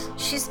angels.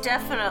 She's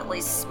definitely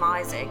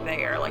smizing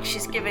there. Like,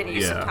 she's giving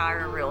you some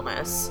Tyra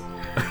realness.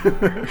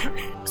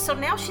 So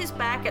now she's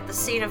back at the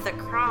scene of the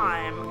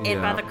crime,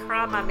 and by the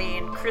crime I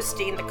mean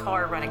Christine, the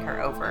car running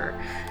her over.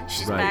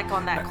 She's back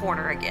on that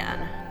corner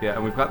again. Yeah,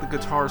 and we've got the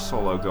guitar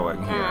solo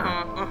going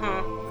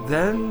here.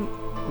 Then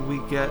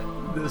we get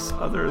this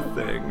other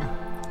thing.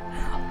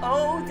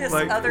 Oh, this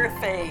other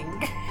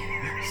thing.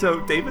 So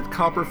David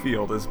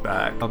Copperfield is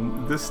back.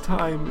 This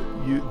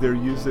time they're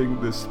using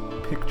this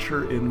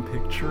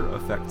picture-in-picture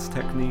effects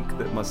technique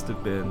that must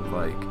have been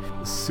like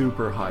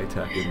super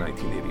high-tech in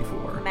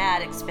 1984.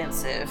 Mad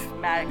expensive.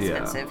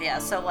 Yeah,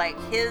 so like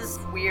his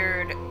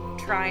weird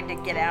trying to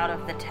get out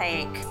of the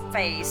tank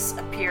face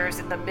appears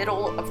in the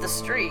middle of the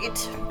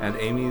street. And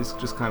Amy's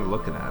just kind of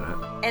looking at it.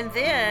 And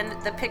then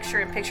the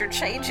picture-in-picture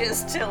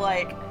changes to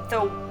like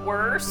the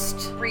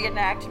worst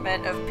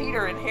reenactment of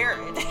Peter and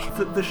Herod.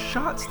 The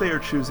shots they are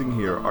choosing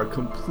here are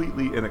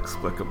completely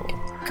inexplicable.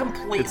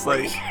 Completely. It's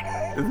like,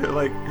 they're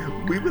like,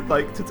 we would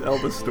like to tell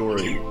the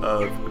story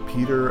of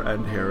Peter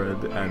and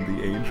Herod and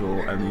the angel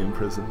and the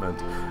imprisonment,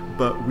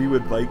 but we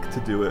would like to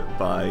do it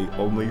by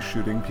only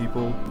shooting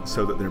people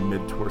so that their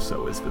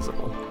mid-torso is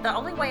visible. The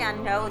only way I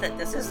know that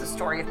this is the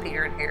story of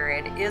Peter and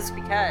Herod is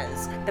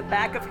because the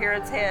back of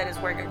Herod's head is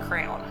wearing a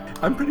crown.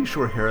 I'm pretty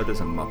sure Herod is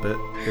a Muppet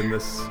in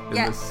this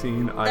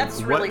scene.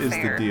 That's really what is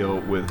fair. the deal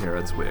with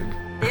Herod's wig?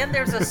 Then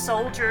there's a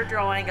soldier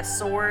drawing a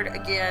sword.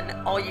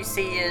 Again, all you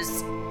see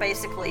is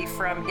basically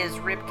from his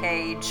rib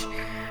cage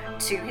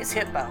to his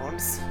hip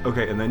bones.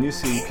 Okay, and then you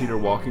see Peter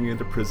walking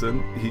into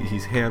prison.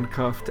 He's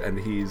handcuffed and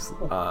he's,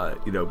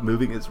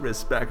 moving his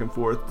wrists back and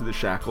forth to the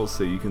shackles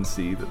so you can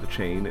see that the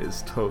chain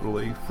is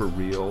totally for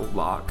real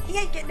locked.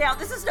 Yeah, now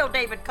this is no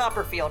David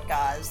Copperfield,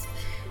 guys.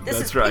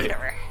 This is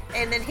Peter.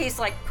 And then he's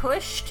like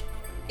pushed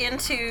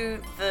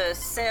into the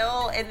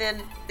cell and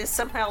then is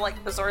somehow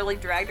like bizarrely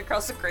dragged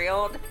across the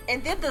ground.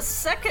 And then the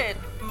second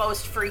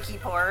most freaky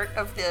part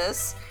of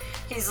this,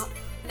 he's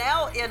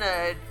now in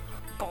a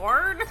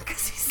barn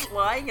because he's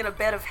lying in a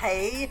bed of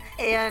hay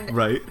and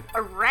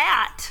a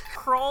rat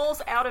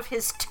crawls out of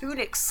his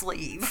tunic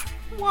sleeve.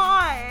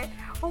 Why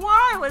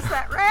was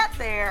that rat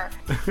there?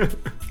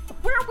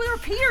 Where were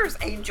Peter's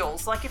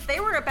angels? Like, if they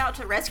were about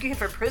to rescue him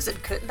from prison,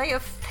 couldn't they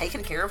have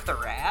taken care of the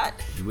rat?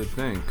 You would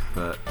think,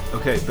 but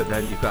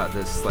then you've got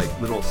this like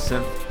little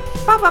synth,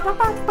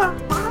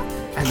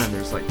 and then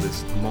there's like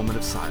this moment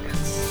of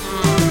silence.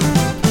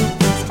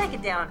 Let's take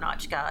it down a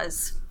notch,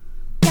 guys.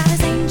 Got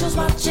his angels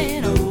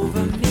watching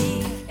over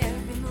me.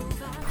 Every move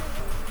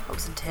That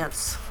was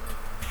intense.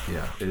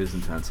 Yeah, it is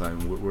intense.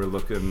 We're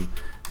looking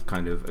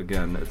kind of,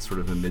 again, at sort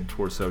of a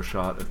mid-torso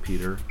shot of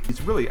Peter.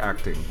 He's really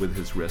acting with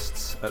his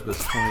wrists at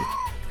this point,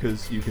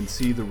 because you can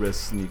see the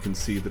wrists and you can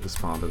see the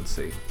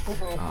despondency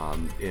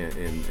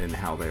in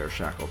how they are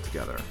shackled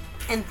together.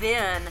 And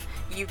then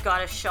you've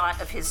got a shot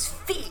of his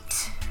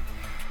feet.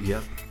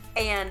 Yep.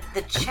 And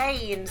the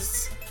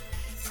chains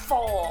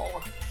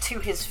fall to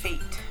his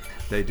feet.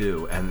 They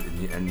do, and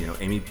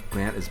Amy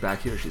Grant is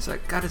back here. She's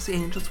like, got his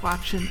angels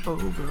watching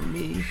over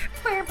me.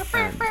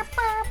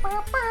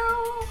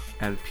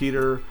 And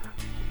Peter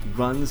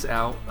runs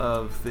out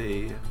of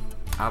the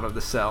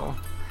cell,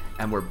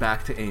 and we're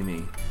back to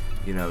Amy.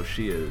 You know,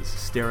 she is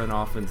staring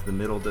off into the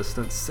middle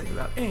distance, singing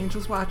about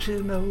angels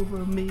watching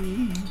over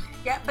me.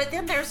 Yeah, but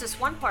then there's this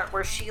one part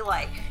where she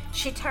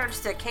turns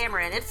to the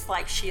camera, and it's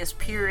like she is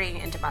peering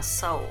into my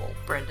soul,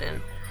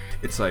 Brendan.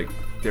 It's like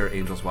there are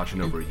angels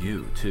watching over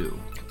you, too.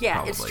 Yeah,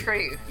 probably. It's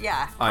true.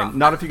 Yeah.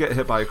 Not if you get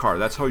hit by a car.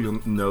 That's how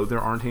you'll know there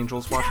aren't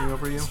angels watching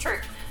over you. It's true.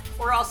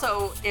 Or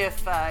also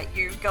if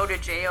you go to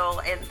jail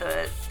and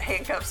the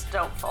handcuffs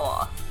don't fall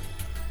off.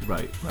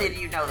 Right. Then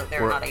you know that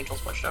there are not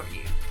angels watching over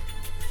you.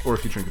 Or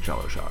if you drink a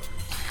Jello shot.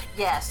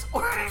 Yes.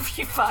 Or if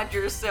you find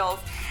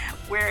yourself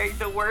wearing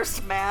the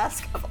worst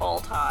mask of all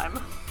time.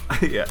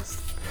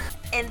 Yes.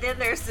 And then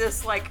there's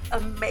this like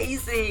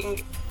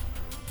amazing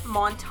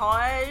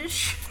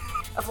montage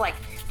of like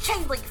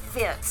chain link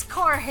fence,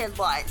 car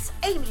headlights,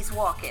 Amy's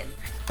walking.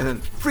 And then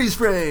freeze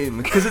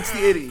frame, because it's the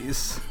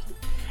 80s.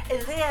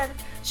 And then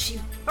she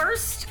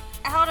burst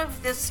out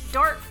of this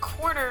dark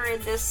corner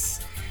in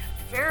this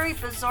very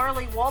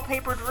bizarrely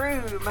wallpapered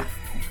room.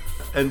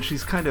 And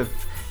she's kind of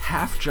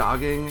half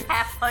jogging.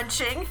 Half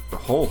hunching. The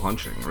whole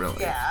hunching,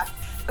 really. Yeah,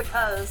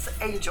 because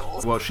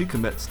angels. Well, she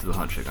commits to the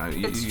hunching.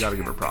 You gotta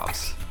give her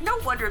props. No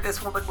wonder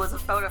this woman was a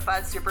bona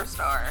fide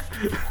superstar.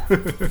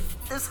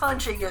 This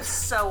hunching is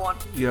so on.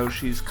 You know,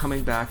 she's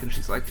coming back and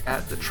she's like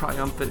at the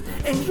triumphant,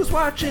 angels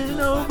watching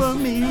over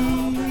me.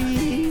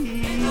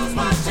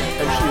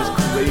 And she is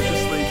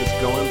courageously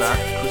just going back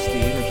to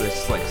Christine and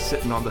just like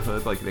sitting on the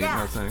hood like it ain't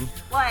nothing.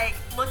 Like,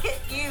 look at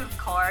you,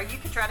 car. You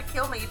can try to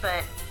kill me,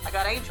 but I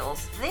got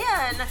angels.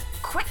 Then,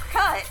 quick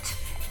cut,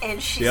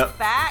 and she's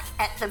back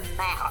at the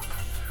map,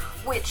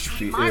 which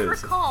you might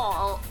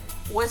recall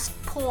was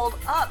pulled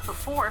up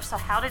before. So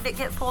how did it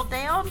get pulled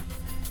down?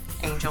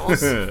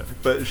 Angels.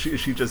 But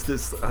she just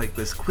does like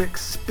this quick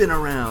spin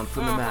around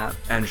from the map,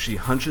 and she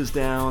hunches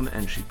down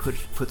and she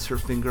puts her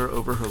finger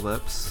over her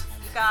lips.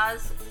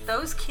 Guys,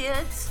 those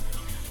kids,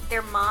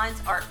 their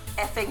minds are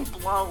effing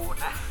blown.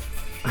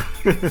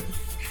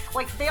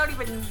 Like, they don't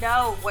even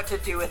know what to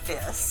do with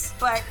this.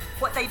 But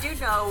what they do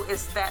know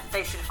is that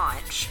they should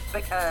hunch,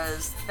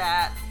 because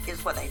that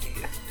is what they do.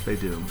 They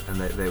do, and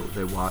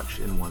they watch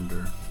in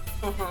wonder.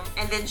 Mm-hmm.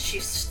 And then she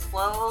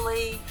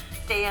slowly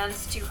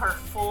stands to her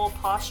full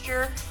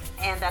posture,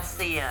 and that's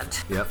the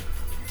end. Yep.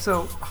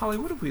 So, Holly,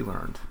 what have we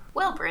learned?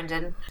 Well,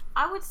 Brendan,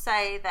 I would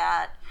say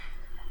that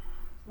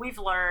we've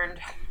learned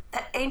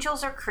that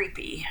angels are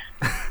creepy.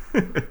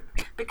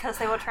 Because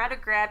they will try to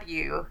grab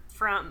you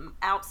from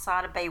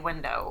outside a bay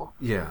window.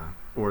 Yeah,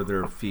 or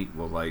their feet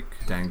will like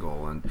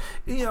dangle, and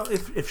you know,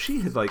 if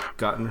she had like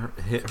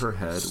hit her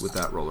head with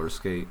that roller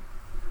skate,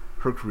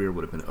 her career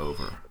would have been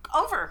over.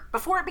 Over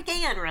before it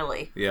began,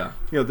 really. Yeah,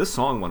 you know, this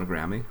song won a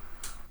Grammy.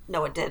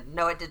 No, it did.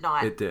 No, it did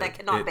not. It did. That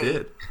cannot be. It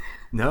did.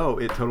 No,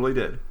 it totally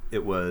did.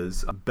 It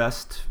was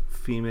Best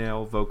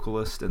Female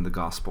Vocalist in the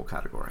Gospel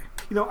category.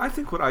 You know, I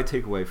think what I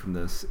take away from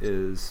this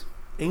is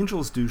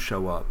angels do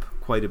show up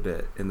quite a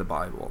bit in the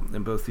Bible,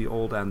 in both the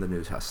Old and the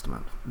New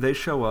Testament. They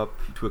show up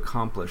to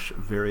accomplish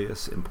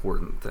various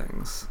important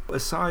things.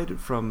 Aside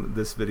from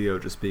this video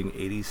just being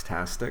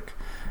 80s-tastic,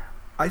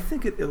 I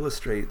think it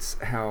illustrates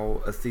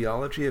how a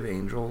theology of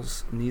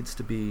angels needs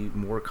to be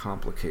more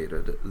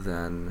complicated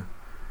than,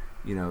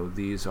 you know,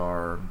 these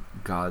are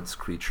God's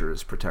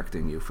creatures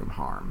protecting you from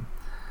harm.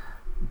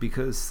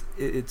 Because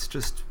it's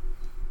just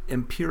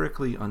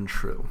empirically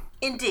untrue.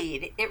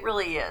 Indeed, it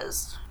really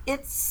is.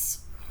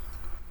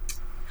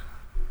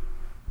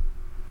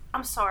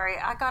 I'm sorry,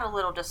 I got a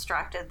little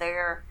distracted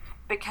there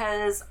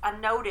because I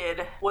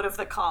noted one of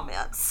the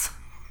comments.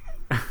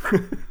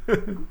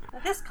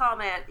 This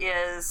comment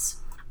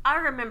is, I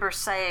remember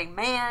saying,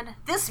 man,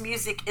 this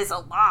music is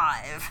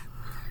alive.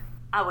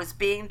 I was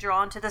being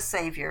drawn to the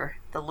Savior,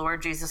 the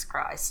Lord Jesus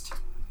Christ.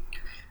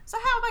 So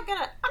I'm not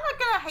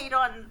gonna hate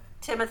on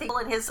Timothy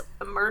and his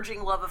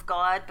emerging love of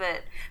God,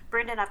 but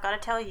Brendan, I've got to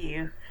tell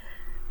you,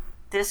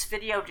 this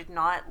video did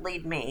not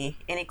lead me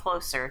any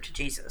closer to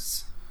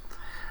Jesus.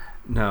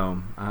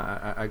 No,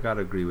 I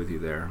gotta agree with you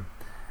there.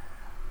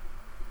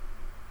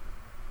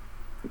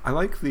 I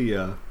like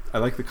the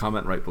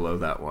comment right below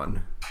that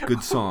one.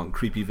 Good song,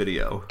 creepy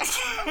video.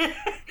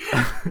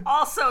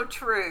 Also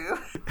true.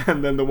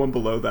 And then the one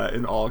below that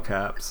in all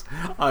caps.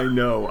 I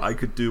know I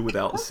could do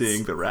without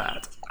seeing the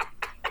rat.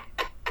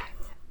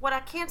 What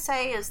I can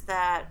say is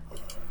that,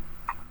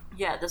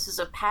 yeah, this is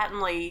a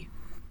patently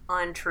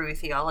untrue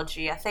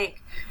theology. I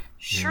think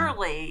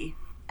surely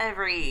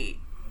every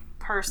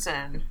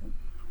person...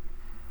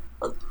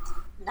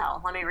 No,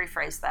 let me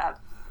rephrase that.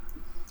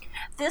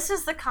 This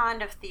is the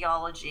kind of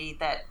theology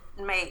that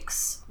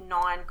makes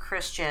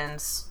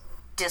non-Christians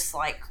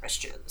dislike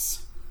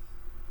Christians.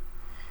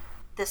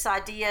 This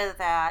idea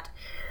that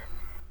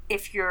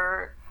if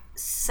you're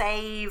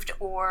saved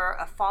or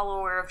a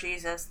follower of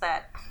Jesus,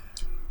 that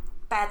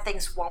bad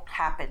things won't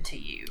happen to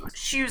you.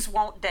 Shoes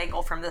won't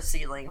dangle from the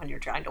ceiling when you're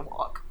trying to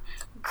walk.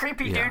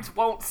 Creepy dudes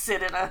won't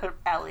sit in an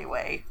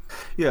alleyway.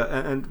 Yeah,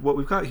 and what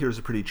we've got here is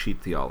a pretty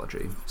cheap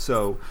theology.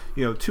 So,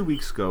 you know, 2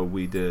 weeks ago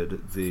we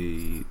did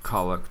the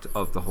Collect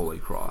of the Holy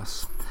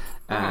Cross.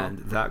 And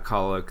that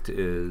collect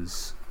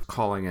is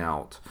calling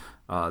out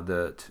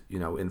that, you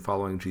know, in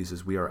following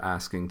Jesus, we are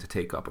asking to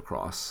take up a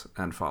cross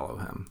and follow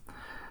him.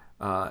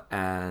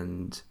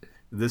 And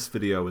this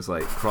video is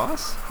like,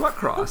 cross? What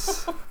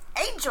cross?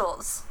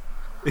 Angels!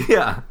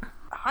 Yeah.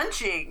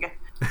 Hunching.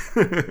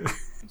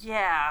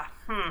 Yeah.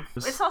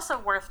 It's also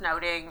worth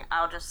noting,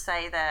 I'll just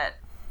say that,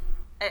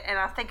 and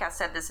I think I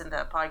said this in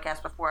the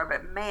podcast before,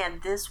 but man,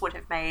 this would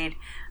have made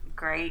a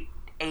great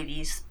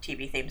 80s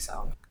TV theme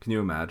song. Can you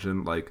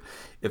imagine, like,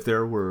 if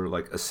there were,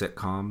 like, a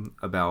sitcom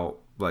about,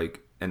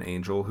 like, an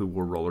angel who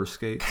wore roller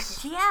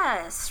skates?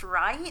 Yes,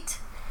 right?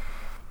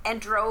 And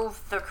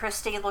drove the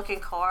Christie-looking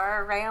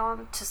car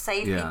around to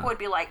save people. It'd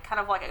be like kind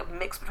of like a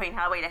mix between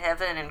Highway to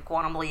Heaven and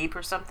Quantum Leap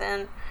or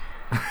something.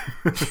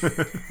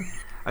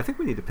 I think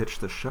we need to pitch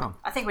this show.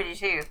 I think we do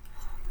too.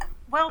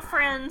 Well,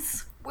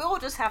 friends, we'll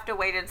just have to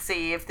wait and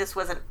see if this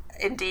was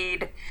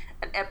indeed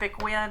an epic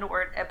win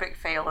or an epic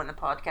fail in the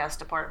podcast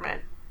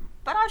department.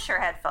 But I sure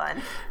had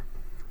fun.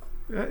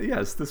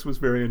 Yes, this was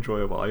very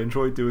enjoyable. I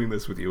enjoyed doing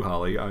this with you,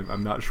 Holly.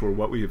 I'm not sure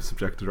what we have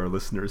subjected our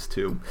listeners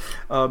to.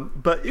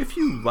 But if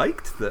you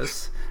liked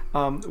this,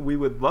 we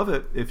would love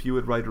it if you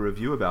would write a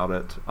review about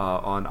it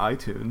on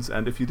iTunes.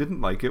 And if you didn't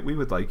like it, we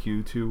would like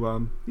you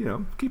to,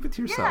 keep it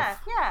to yourself.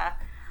 Yeah.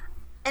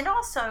 And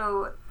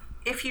also,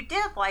 if you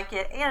did like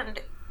it, and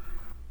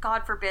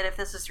God forbid if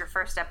this is your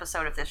first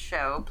episode of this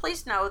show,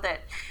 please know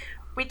that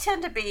we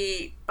tend to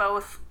be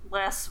both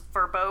less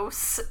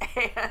verbose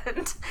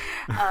and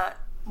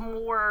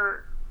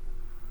more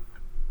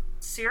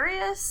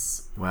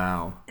serious.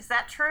 Wow. Is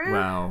that true?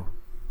 Wow.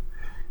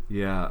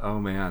 Yeah. Oh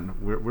man,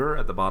 we're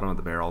at the bottom of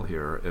the barrel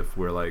here. If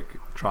we're like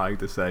trying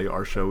to say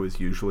our show is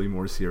usually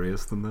more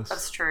serious than this.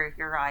 That's true.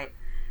 You're right.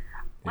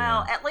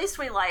 Well, at least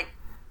we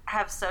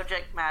have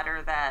subject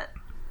matter that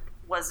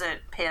wasn't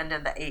penned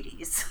in the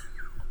 80s.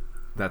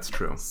 That's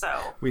true.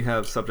 So we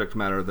have subject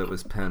matter that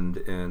was penned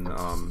in the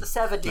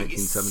 70s.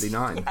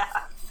 1979. Yeah.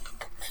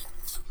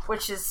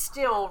 Which is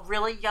still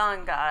really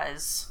young,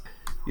 guys.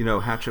 You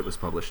know, Hatchet was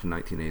published in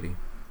 1980.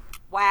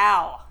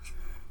 Wow.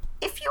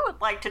 If you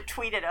would like to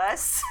tweet at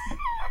us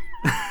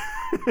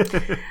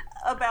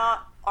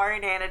about our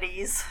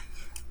inanities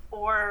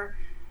or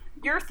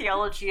your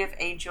theology of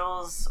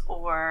angels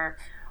or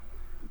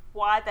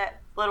why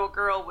that little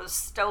girl was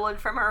stolen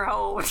from her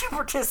home to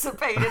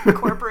participate in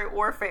corporate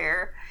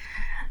warfare,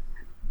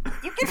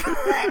 you can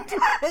find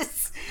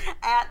us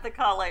at the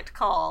Collect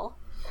Call.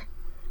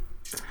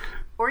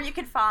 Or you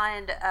can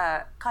find,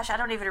 gosh, I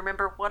don't even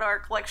remember what our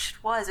collection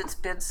was. It's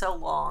been so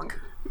long.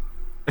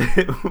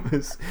 It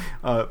was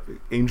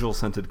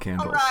angel-scented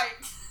candles.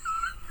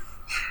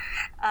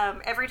 All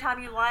right. Every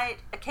time you light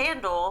a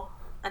candle,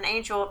 an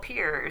angel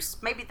appears.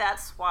 Maybe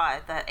that's why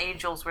the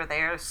angels were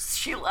there.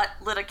 She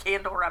lit a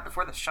candle right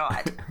before the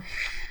shot.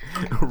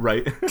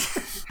 Right.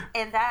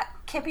 And that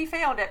can be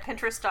found at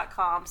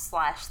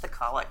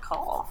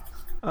pinterest.com/thecollectcall.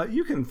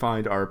 You can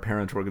find our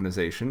parent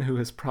organization, who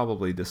has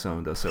probably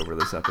disowned us over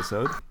this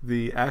episode.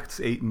 The Acts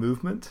 8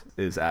 Movement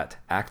is at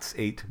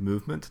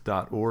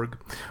acts8movement.org,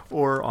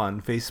 or on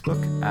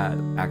Facebook at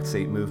Acts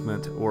 8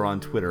 Movement, or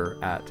on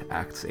Twitter at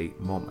Acts 8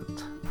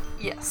 Moment.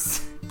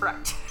 Yes,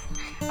 right.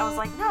 I was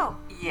like, no,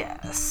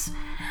 yes.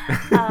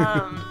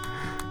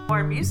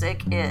 Our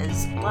music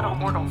is Let All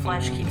Mortal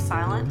Flesh Keep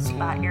Silence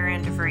by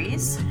Aaron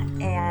DeVries,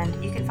 and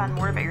you can find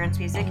more of Aaron's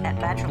music at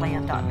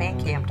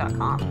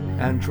badgerland.bandcamp.com.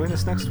 And join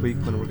us next week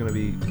when we're going to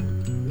be...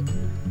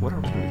 What are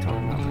we going to be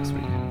talking about next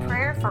week?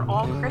 Prayer for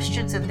all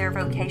Christians in their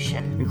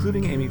vocation.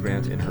 Including Amy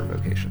Grant in her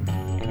vocation.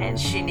 And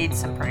she needs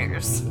some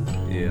prayers.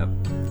 Yep.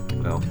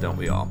 Well, don't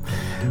we all?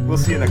 We'll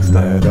see you next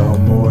time. Let all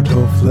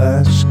mortal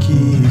flesh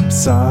keep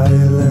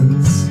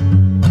silence,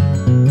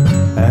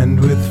 and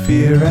with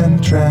fear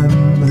and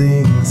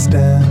trembling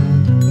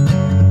stand.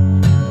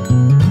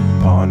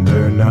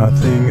 Ponder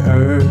nothing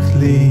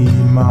earthly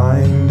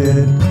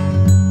minded,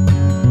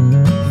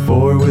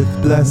 for with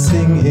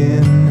blessing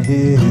in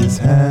his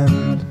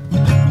hand,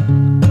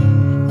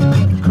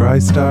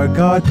 Christ our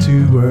God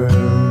to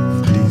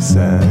earth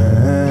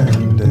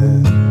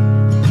descended,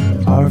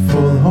 our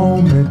full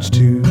homage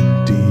to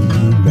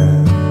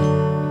demand.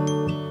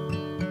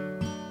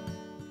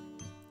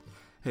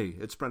 Hey,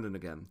 it's Brendan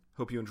again.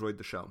 Hope you enjoyed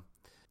the show.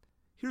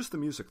 Here's the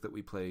music that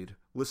we played,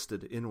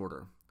 listed in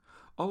order.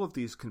 All of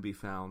these can be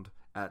found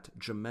at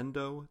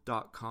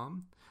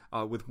jamendo.com,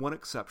 with one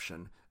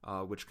exception,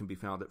 which can be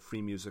found at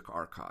Free Music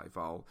Archive.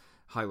 I'll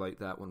highlight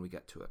that when we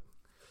get to it.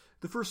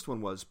 The first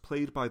one was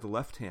Played by the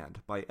Left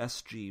Hand by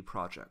SG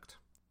Project.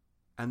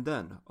 And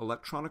then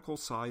Electronical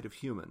Side of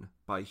Human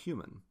by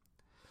Human.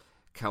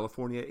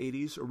 California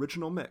 80s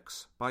Original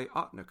Mix by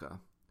Otnica.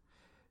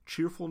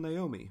 Cheerful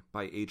Naomi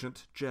by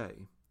Agent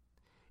J.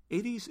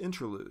 80s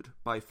Interlude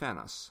by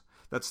Fanos.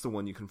 That's the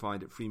one you can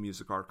find at Free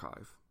Music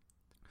Archive.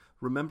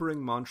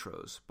 Remembering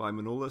Montrose by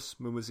Manolis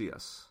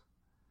Mumuzias.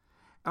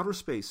 Outer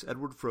Space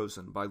Edward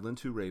Frozen by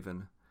Lintu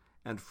Raven.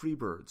 And Free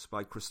Birds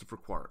by Christopher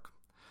Quark.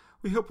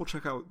 We hope we'll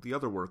check out the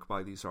other work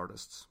by these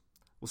artists.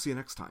 We'll see you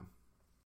next time.